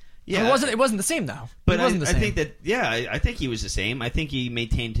him. Yeah, It wasn't the same though. But it wasn't the same. I think that I think he was the same. I think he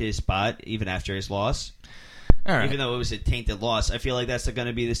maintained his spot even after his loss. All right. Even though it was a tainted loss, I feel like that's going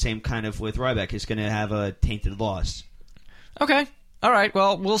to be the same kind of with Ryback. He's going to have a tainted loss. Okay. All right.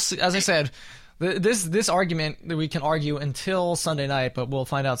 Well, we'll see. As I said, this argument that we can argue until Sunday night, but we'll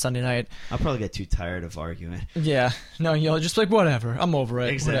find out Sunday night. I'll probably get too tired of arguing. Yeah. No, you'll just like whatever. I'm over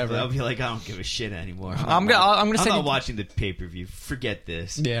it. Exactly. Whatever. I'll be like, I don't give a shit anymore. I'm gonna I'm say not watching the pay-per-view. Forget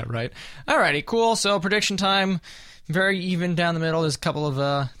this. Yeah. Right. All righty. Cool. So prediction time. Very even down the middle. There's a couple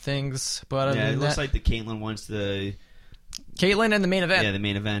of things, but other Yeah, it than looks that, like the Caitlyn wants the Caitlyn and the main event. the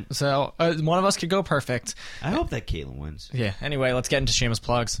main event. So one of us could go perfect. I hope that Caitlyn wins. Yeah. Anyway, let's get into shameless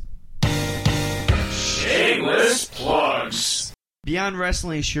plugs. Shameless plugs. Beyond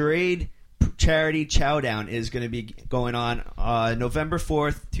Wrestling Charade Charity Chowdown is going to be going on November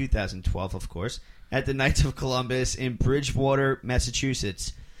 4th, 2012, of course, at the Knights of Columbus in Bridgewater,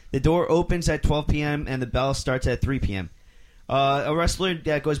 Massachusetts. The door opens at 12 p.m. and the bell starts at 3 p.m. A wrestler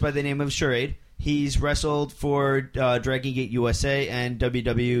that goes by the name of Charade. He's wrestled for Dragon Gate USA and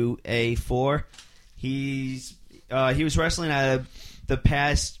WWA 4. He was wrestling at the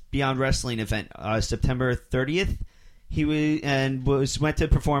past Beyond Wrestling event, September 30th. He went to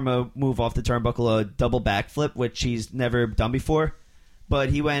perform a move off the turnbuckle, a double backflip, which he's never done before. But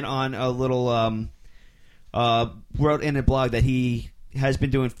he went on a little wrote in a blog that he has been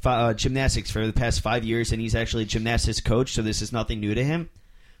doing gymnastics for the past 5 years, and he's actually a gymnastics coach, so this is nothing new to him.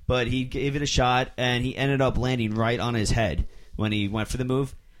 But he gave it a shot, and he ended up landing right on his head when he went for the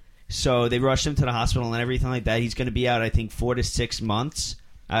move. So they rushed him to the hospital and everything like that. He's going to be out, I think, 4 to 6 months.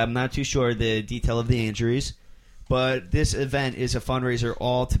 I'm not too sure the detail of the injuries. But this event is a fundraiser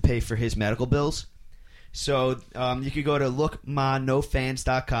all to pay for his medical bills. So you could go to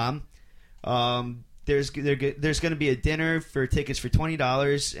lookmanofans.com. There's going to be a dinner for tickets for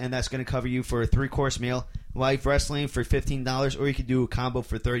 $20, and that's going to cover you for a 3-course meal. Live wrestling for $15, or you could do a combo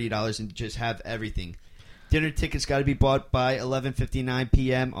for $30 and just have everything. Dinner tickets got to be bought by 11:59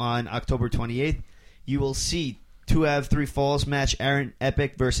 p.m. on October 28th. You will see 2 out of 3 falls match Aaron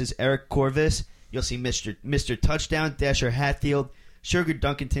Epic versus Eric Corvus. You'll see Mr. Touchdown, Dasher Hatfield, Sugar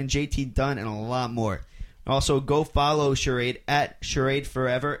Duncanton, JT Dunn, and a lot more. Also, go follow Charade at Charade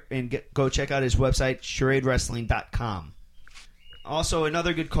Forever and go check out his website, charadewrestling.com. Also,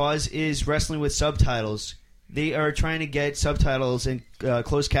 another good cause is Wrestling with Subtitles. They are trying to get subtitles and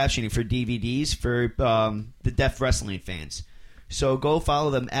closed captioning for DVDs for the deaf wrestling fans. So go follow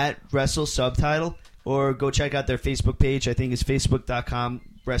them at Wrestle Subtitle or go check out their Facebook page. I think it's facebook.com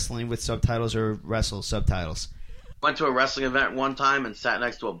Wrestling with Subtitles or Wrestle Subtitles. Went to a wrestling event one time and sat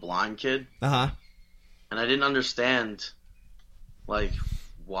next to a blind kid. Uh-huh. And I didn't understand, like,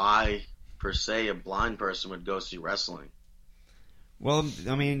 why, per se, a blind person would go see wrestling. Well,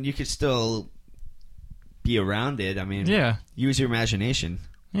 I mean, you could still be around it. I mean, Yeah. use your imagination.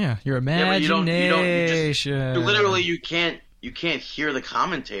 Yeah, your Yeah, but imagination. literally, you can't hear the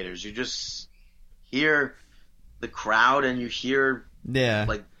commentators. You just hear the crowd and you hear, Yeah.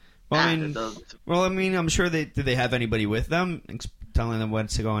 like, Well, that. I mean, I'm sure did they have anybody with them telling them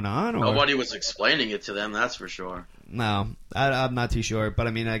what's going on? Or? Nobody was explaining it to them, that's for sure. No, I'm not too sure. But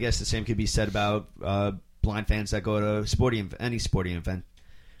I mean, I guess the same could be said about blind fans that go to any sporting event.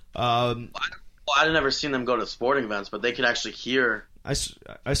 I'd never seen them go to sporting events, but they could actually hear. I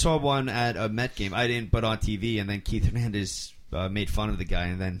saw one at a Met game. I didn't, but on TV, and then Keith Hernandez made fun of the guy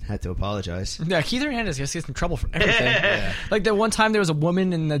and then had to apologize. Yeah, Keith Hernandez gets in trouble for everything. Yeah. Like the one time there was a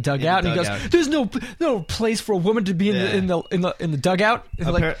woman in the dugout, and he goes, "There's no place for a woman to be in the dugout."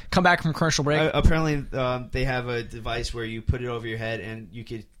 Like come back from commercial break. Apparently, they have a device where you put it over your head and you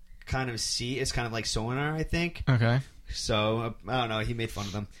could kind of see. It's kind of like Sonar, I think. Okay. So I don't know. He made fun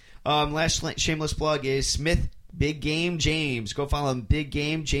of them. Last shameless plug is Smith Big Game James. Go follow him, Big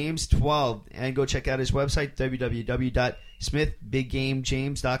Game James 12, and go check out his website,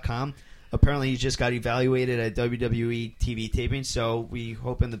 www.smithbiggamejames.com. Apparently, he just got evaluated at WWE TV taping, so we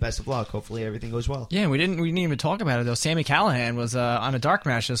hope him the best of luck. Hopefully, everything goes well. Yeah, we didn't even talk about it though. Sami Callihan was on a dark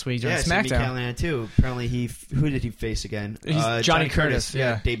match this week during SmackDown. Sami Callihan too. Apparently, who did he face again? Johnny Curtis.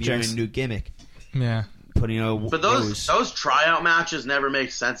 Yeah, debuting a new gimmick. Yeah, putting a but those tryout matches never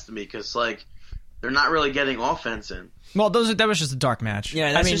make sense to me because like they're not really getting offense in. Well, that was just a dark match.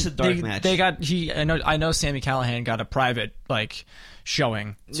 Yeah, that's just a dark match. They got I know Sami Callihan got a private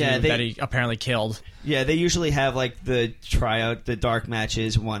showing that he apparently killed. Yeah, they usually have the tryout, the dark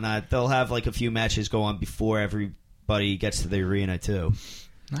matches and whatnot. They'll have a few matches go on before everybody gets to the arena too.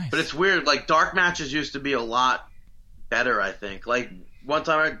 Nice. But it's weird. Dark matches used to be a lot better, I think. One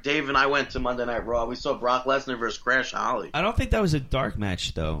time, Dave and I went to Monday Night Raw. We saw Brock Lesnar versus Crash Holly. I don't think that was a dark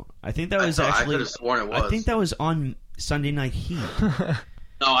match, though. I think that was I could have sworn it was. I think that was on Sunday Night Heat.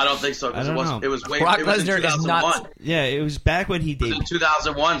 No, I don't think so. I don't know. It was Brock Lesnar is not. Yeah, it was back when he debuted. It was in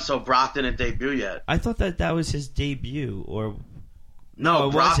 2001, so Brock didn't debut yet. I thought that was his debut, or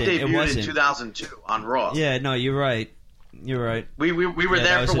no, Brock wasn't. debuted in 2002 on Raw. Yeah, no, you're right. You're right. We were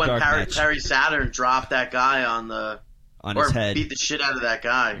there for when Perry Saturn dropped that guy on his head, beat the shit out of that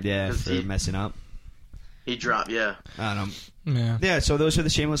guy. Yeah, for messing up. He dropped. Yeah. I don't know. Yeah. So those are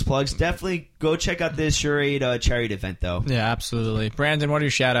the shameless plugs. Definitely go check out this Charade charity event, though. Yeah, absolutely. Brandon, what are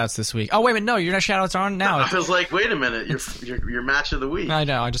your shout-outs this week? Oh, wait a minute. No, your shout-outs aren't now. I was like, wait a minute. Your match of the week. I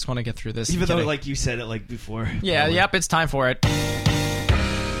know. I just want to get through this. Even though, you said it, before. Yeah, yep, it's time for it.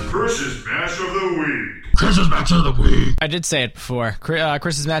 Chris's match of the week. I did say it before.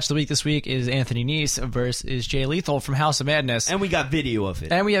 Chris's match of the week this week is Anthony Nese versus Jay Lethal from House of Madness. And we got video of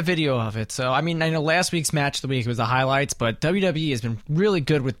it. And we have video of it. So, I know last week's match of the week was the highlights, but WWE has been really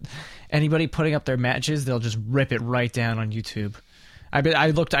good with anybody putting up their matches. They'll just rip it right down on YouTube. I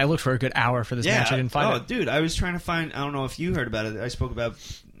looked for a good hour for this match. I didn't find it. Oh, dude, I was trying to find... I don't know if you heard about it. I spoke about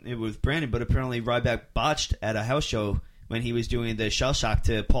it with Brandon, but apparently Ryback botched at a house show when he was doing the shell shock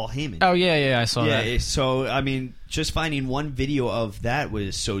to Paul Heyman. Oh, yeah, I saw that. Yeah, so, just finding one video of that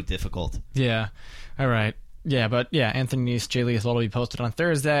was so difficult. Yeah, all right. Yeah, but Anthony Nese, Jay Lethal will be posted on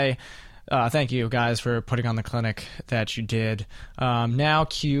Thursday. Thank you, guys, for putting on the clinic that you did. Now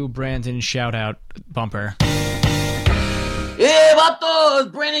cue Brandon's shout-out bumper. Hey,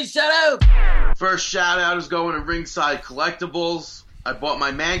 vatos! Brandon, shout out! First shout-out is going to Ringside Collectibles. I bought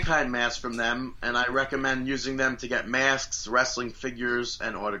my Mankind mask from them, and I recommend using them to get masks, wrestling figures,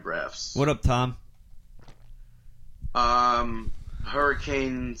 and autographs. What up, Tom?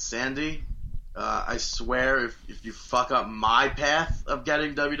 Hurricane Sandy. I swear, if you fuck up my path of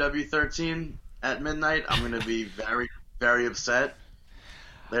getting WW13 at midnight, I'm going to be very, very upset.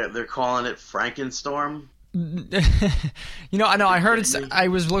 They're calling it Frankenstorm. I heard it's. I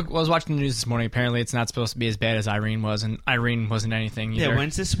was watching the news this morning. Apparently, it's not supposed to be as bad as Irene was, and Irene wasn't anything either. Yeah,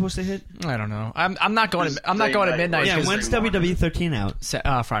 when's this supposed to hit? I don't know. I'm not going. I'm not going at midnight. Yeah, when's WWE13 out?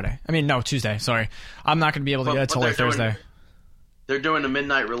 Friday. Tuesday. Sorry, I'm not going to be able to get it till Thursday. They're doing a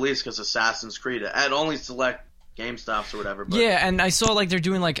midnight release because Assassin's Creed at only select GameStops or whatever. But. Yeah, and I saw they're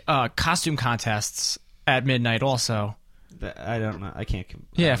doing costume contests at midnight also. I don't know. I can't.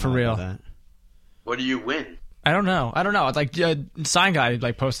 Yeah, for real. That. What do you win? I don't know. Sign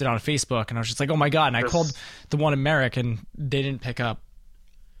guy posted on Facebook, and I was just like, oh my god! And I called the one in Merrick, and they didn't pick up.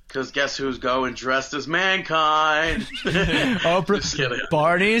 Because guess who's going dressed as Mankind? Just kidding.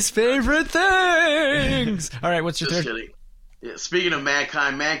 Barney's favorite things. All right, what's your third? Kidding. Yeah, speaking of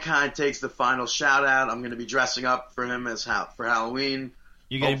Mankind takes the final shout out. I'm going to be dressing up for him for Halloween.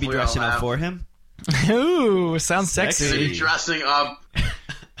 You're going to be dressing up for him? Ooh, sounds sexy. I'm going to be dressing up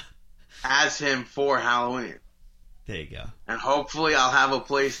as him for Halloween. There you go. And hopefully I'll have a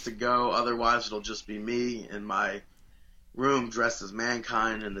place to go. Otherwise, it'll just be me in my room dressed as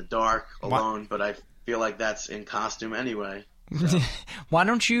Mankind in the dark alone. What? But I feel like that's in costume anyway. So. Why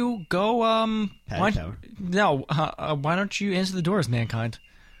don't you go? Why don't you answer the door as Mankind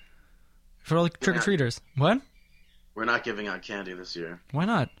for trick or treaters? What? We're not giving out candy this year. Why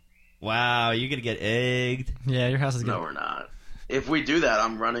not? Wow, you're gonna get egged. Yeah, your house is good. No, we're not. If we do that,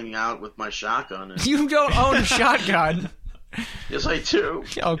 I'm running out with my shotgun. You don't own a shotgun. Yes, I do.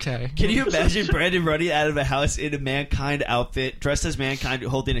 Okay. Can you imagine Brandon running out of a house in a Mankind outfit, dressed as Mankind,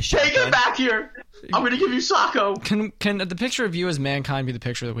 holding a shotgun? Hey, get back here! I'm going to give you Socko. Can the picture of you as Mankind be the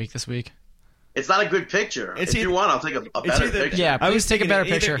picture of the week this week? It's not a good picture. If you want, I'll take a better picture. Yeah, please take a better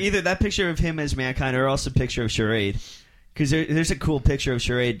picture. Either that picture of him as Mankind or else a picture of Charade. Because there's a cool picture of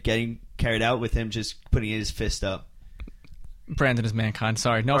Charade getting carried out with him just putting his fist up. Brandon is Mankind.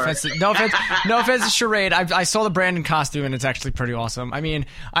 Sorry, no offense to Charade. I saw the Brandon costume and it's actually pretty awesome. I mean,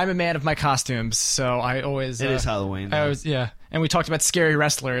 I'm a man of my costumes, so I always. It is Halloween. And we talked about scary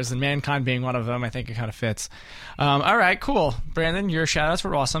wrestlers and Mankind being one of them. I think it kind of fits. All right, cool. Brandon, your shout-outs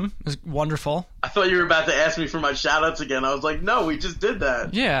were awesome. It was wonderful. I thought you were about to ask me for my shout-outs again. I was like, no, we just did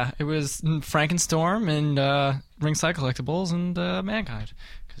that. Yeah, it was Frankenstorm and Ringside Collectibles and Mankind.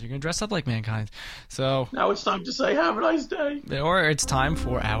 Because you're going to dress up like Mankind. So now it's time to say have a nice day. Or it's time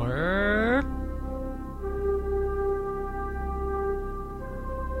for our...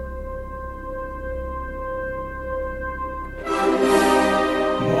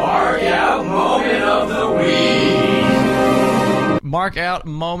 Mark Out Moment of the Week. Mark Out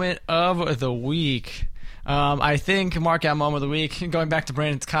Moment of the Week. I think Mark Out Moment of the Week, going back to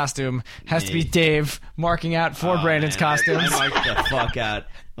Brandon's costume, has to be Dave marking out for Brandon's costumes. I marked the fuck out.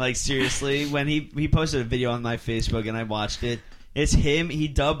 Like, seriously, when he posted a video on my Facebook and I watched it, it's him. He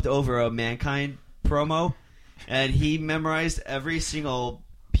dubbed over a Mankind promo, and he memorized every single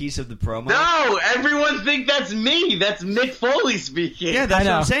piece of the promo. No, everyone think that's me. That's Mick Foley speaking. Yeah, that's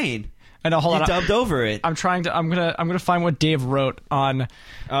what I'm saying. I know. Hold on. He dubbed over it. I'm gonna find what Dave wrote on.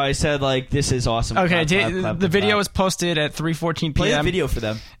 I said like, "This is awesome." Okay, clap, clap, the video clap. was posted at 3:14 p.m. Play the video for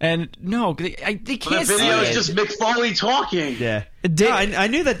them. And no, they can't. The video is just Mick Foley talking. Yeah, Dave, no, I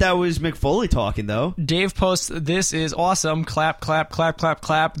knew that was Mick Foley talking though. Dave posts, "This is awesome." Clap, clap, clap, clap,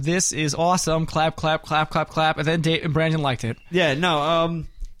 clap. This is awesome. Clap, clap, clap, clap, clap. And then Brandon liked it. Yeah, no,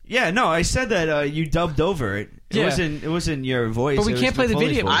 I said that you dubbed over it. It wasn't your voice. But we can't play the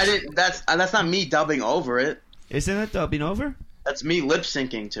video. I didn't. That's not me dubbing over it. Isn't it dubbing over? That's me lip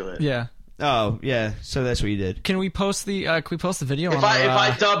syncing to it. Yeah. Oh, yeah. So that's what you did. Can we post the? Can we post the video? If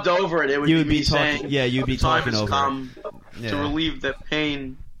I dubbed over it, it would be me saying, "Yeah, you'd be talking over." Time has come to relieve the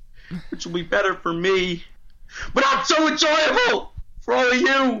pain, which will be better for me, but not so enjoyable for all of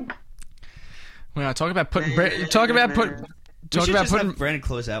you. Well, talk about putting Brandon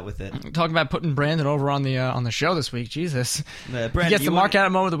close out with it. Talking about putting Brandon over on the show this week. Jesus, Brandon, he gets the Mark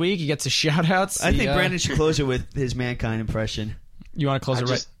Out Moment of the Week. He gets his shout outs. I think Brandon should close it with his Mankind impression. You want to close it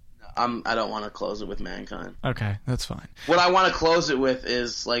right? I don't want to close it with Mankind. Okay, that's fine. What I want to close it with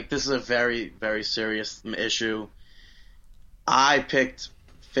is, like, this is a very, very serious issue. I picked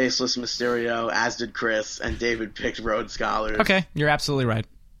Faceless Mysterio, as did Chris, and David picked Rhodes Scholars. Okay, you're absolutely right.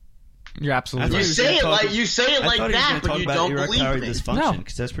 You're absolutely right. You say it like that, but you don't believe me. Dysfunction, No,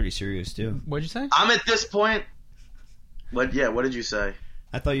 because that's pretty serious too. What'd you say? I'm at this point. What did you say?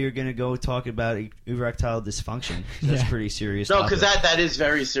 I thought you were going to go talk about erectile dysfunction. That's pretty serious. No, because that is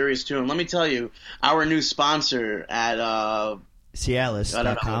very serious too. And let me tell you, our new sponsor at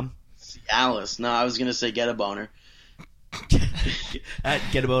Cialis.com. Cialis. No, I was going to say Get a Boner. At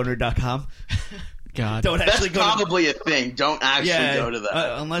getaboner.com. God, that's probably a thing. Don't actually go to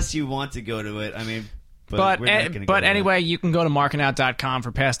that unless you want to go to it. I mean. But anyway, you can go to markinout.com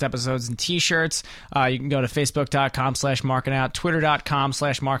for past episodes and t-shirts. You can go to facebook.com/markinout,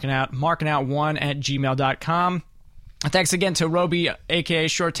 twitter.com/markinout, markinout1@gmail.com. Thanks again to Roby, a.k.a.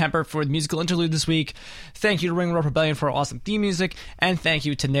 Short Temper, for the musical interlude this week. Thank you to Ring Rope Rebellion for our awesome theme music. And thank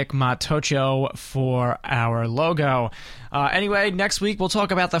you to Nick Matocho for our logo. Anyway, next week we'll talk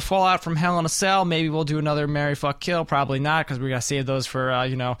about the fallout from Hell in a Cell. Maybe we'll do another Marry, Fuck, Kill. Probably not, because we got to save those for,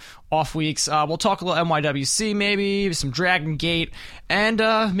 off weeks. We'll talk a little NYWC, maybe, some Dragon Gate, and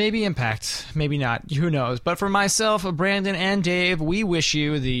maybe Impact. Maybe not. Who knows? But for myself, Brandon, and Dave, we wish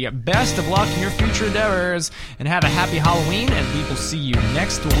you the best of luck in your future endeavors, and have a happy Halloween, and we will see you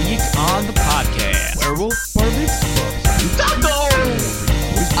next week on the podcast. Werewolf Party?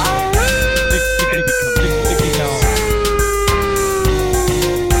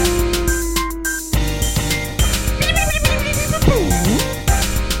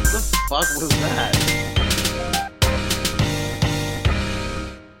 What the fuck was that?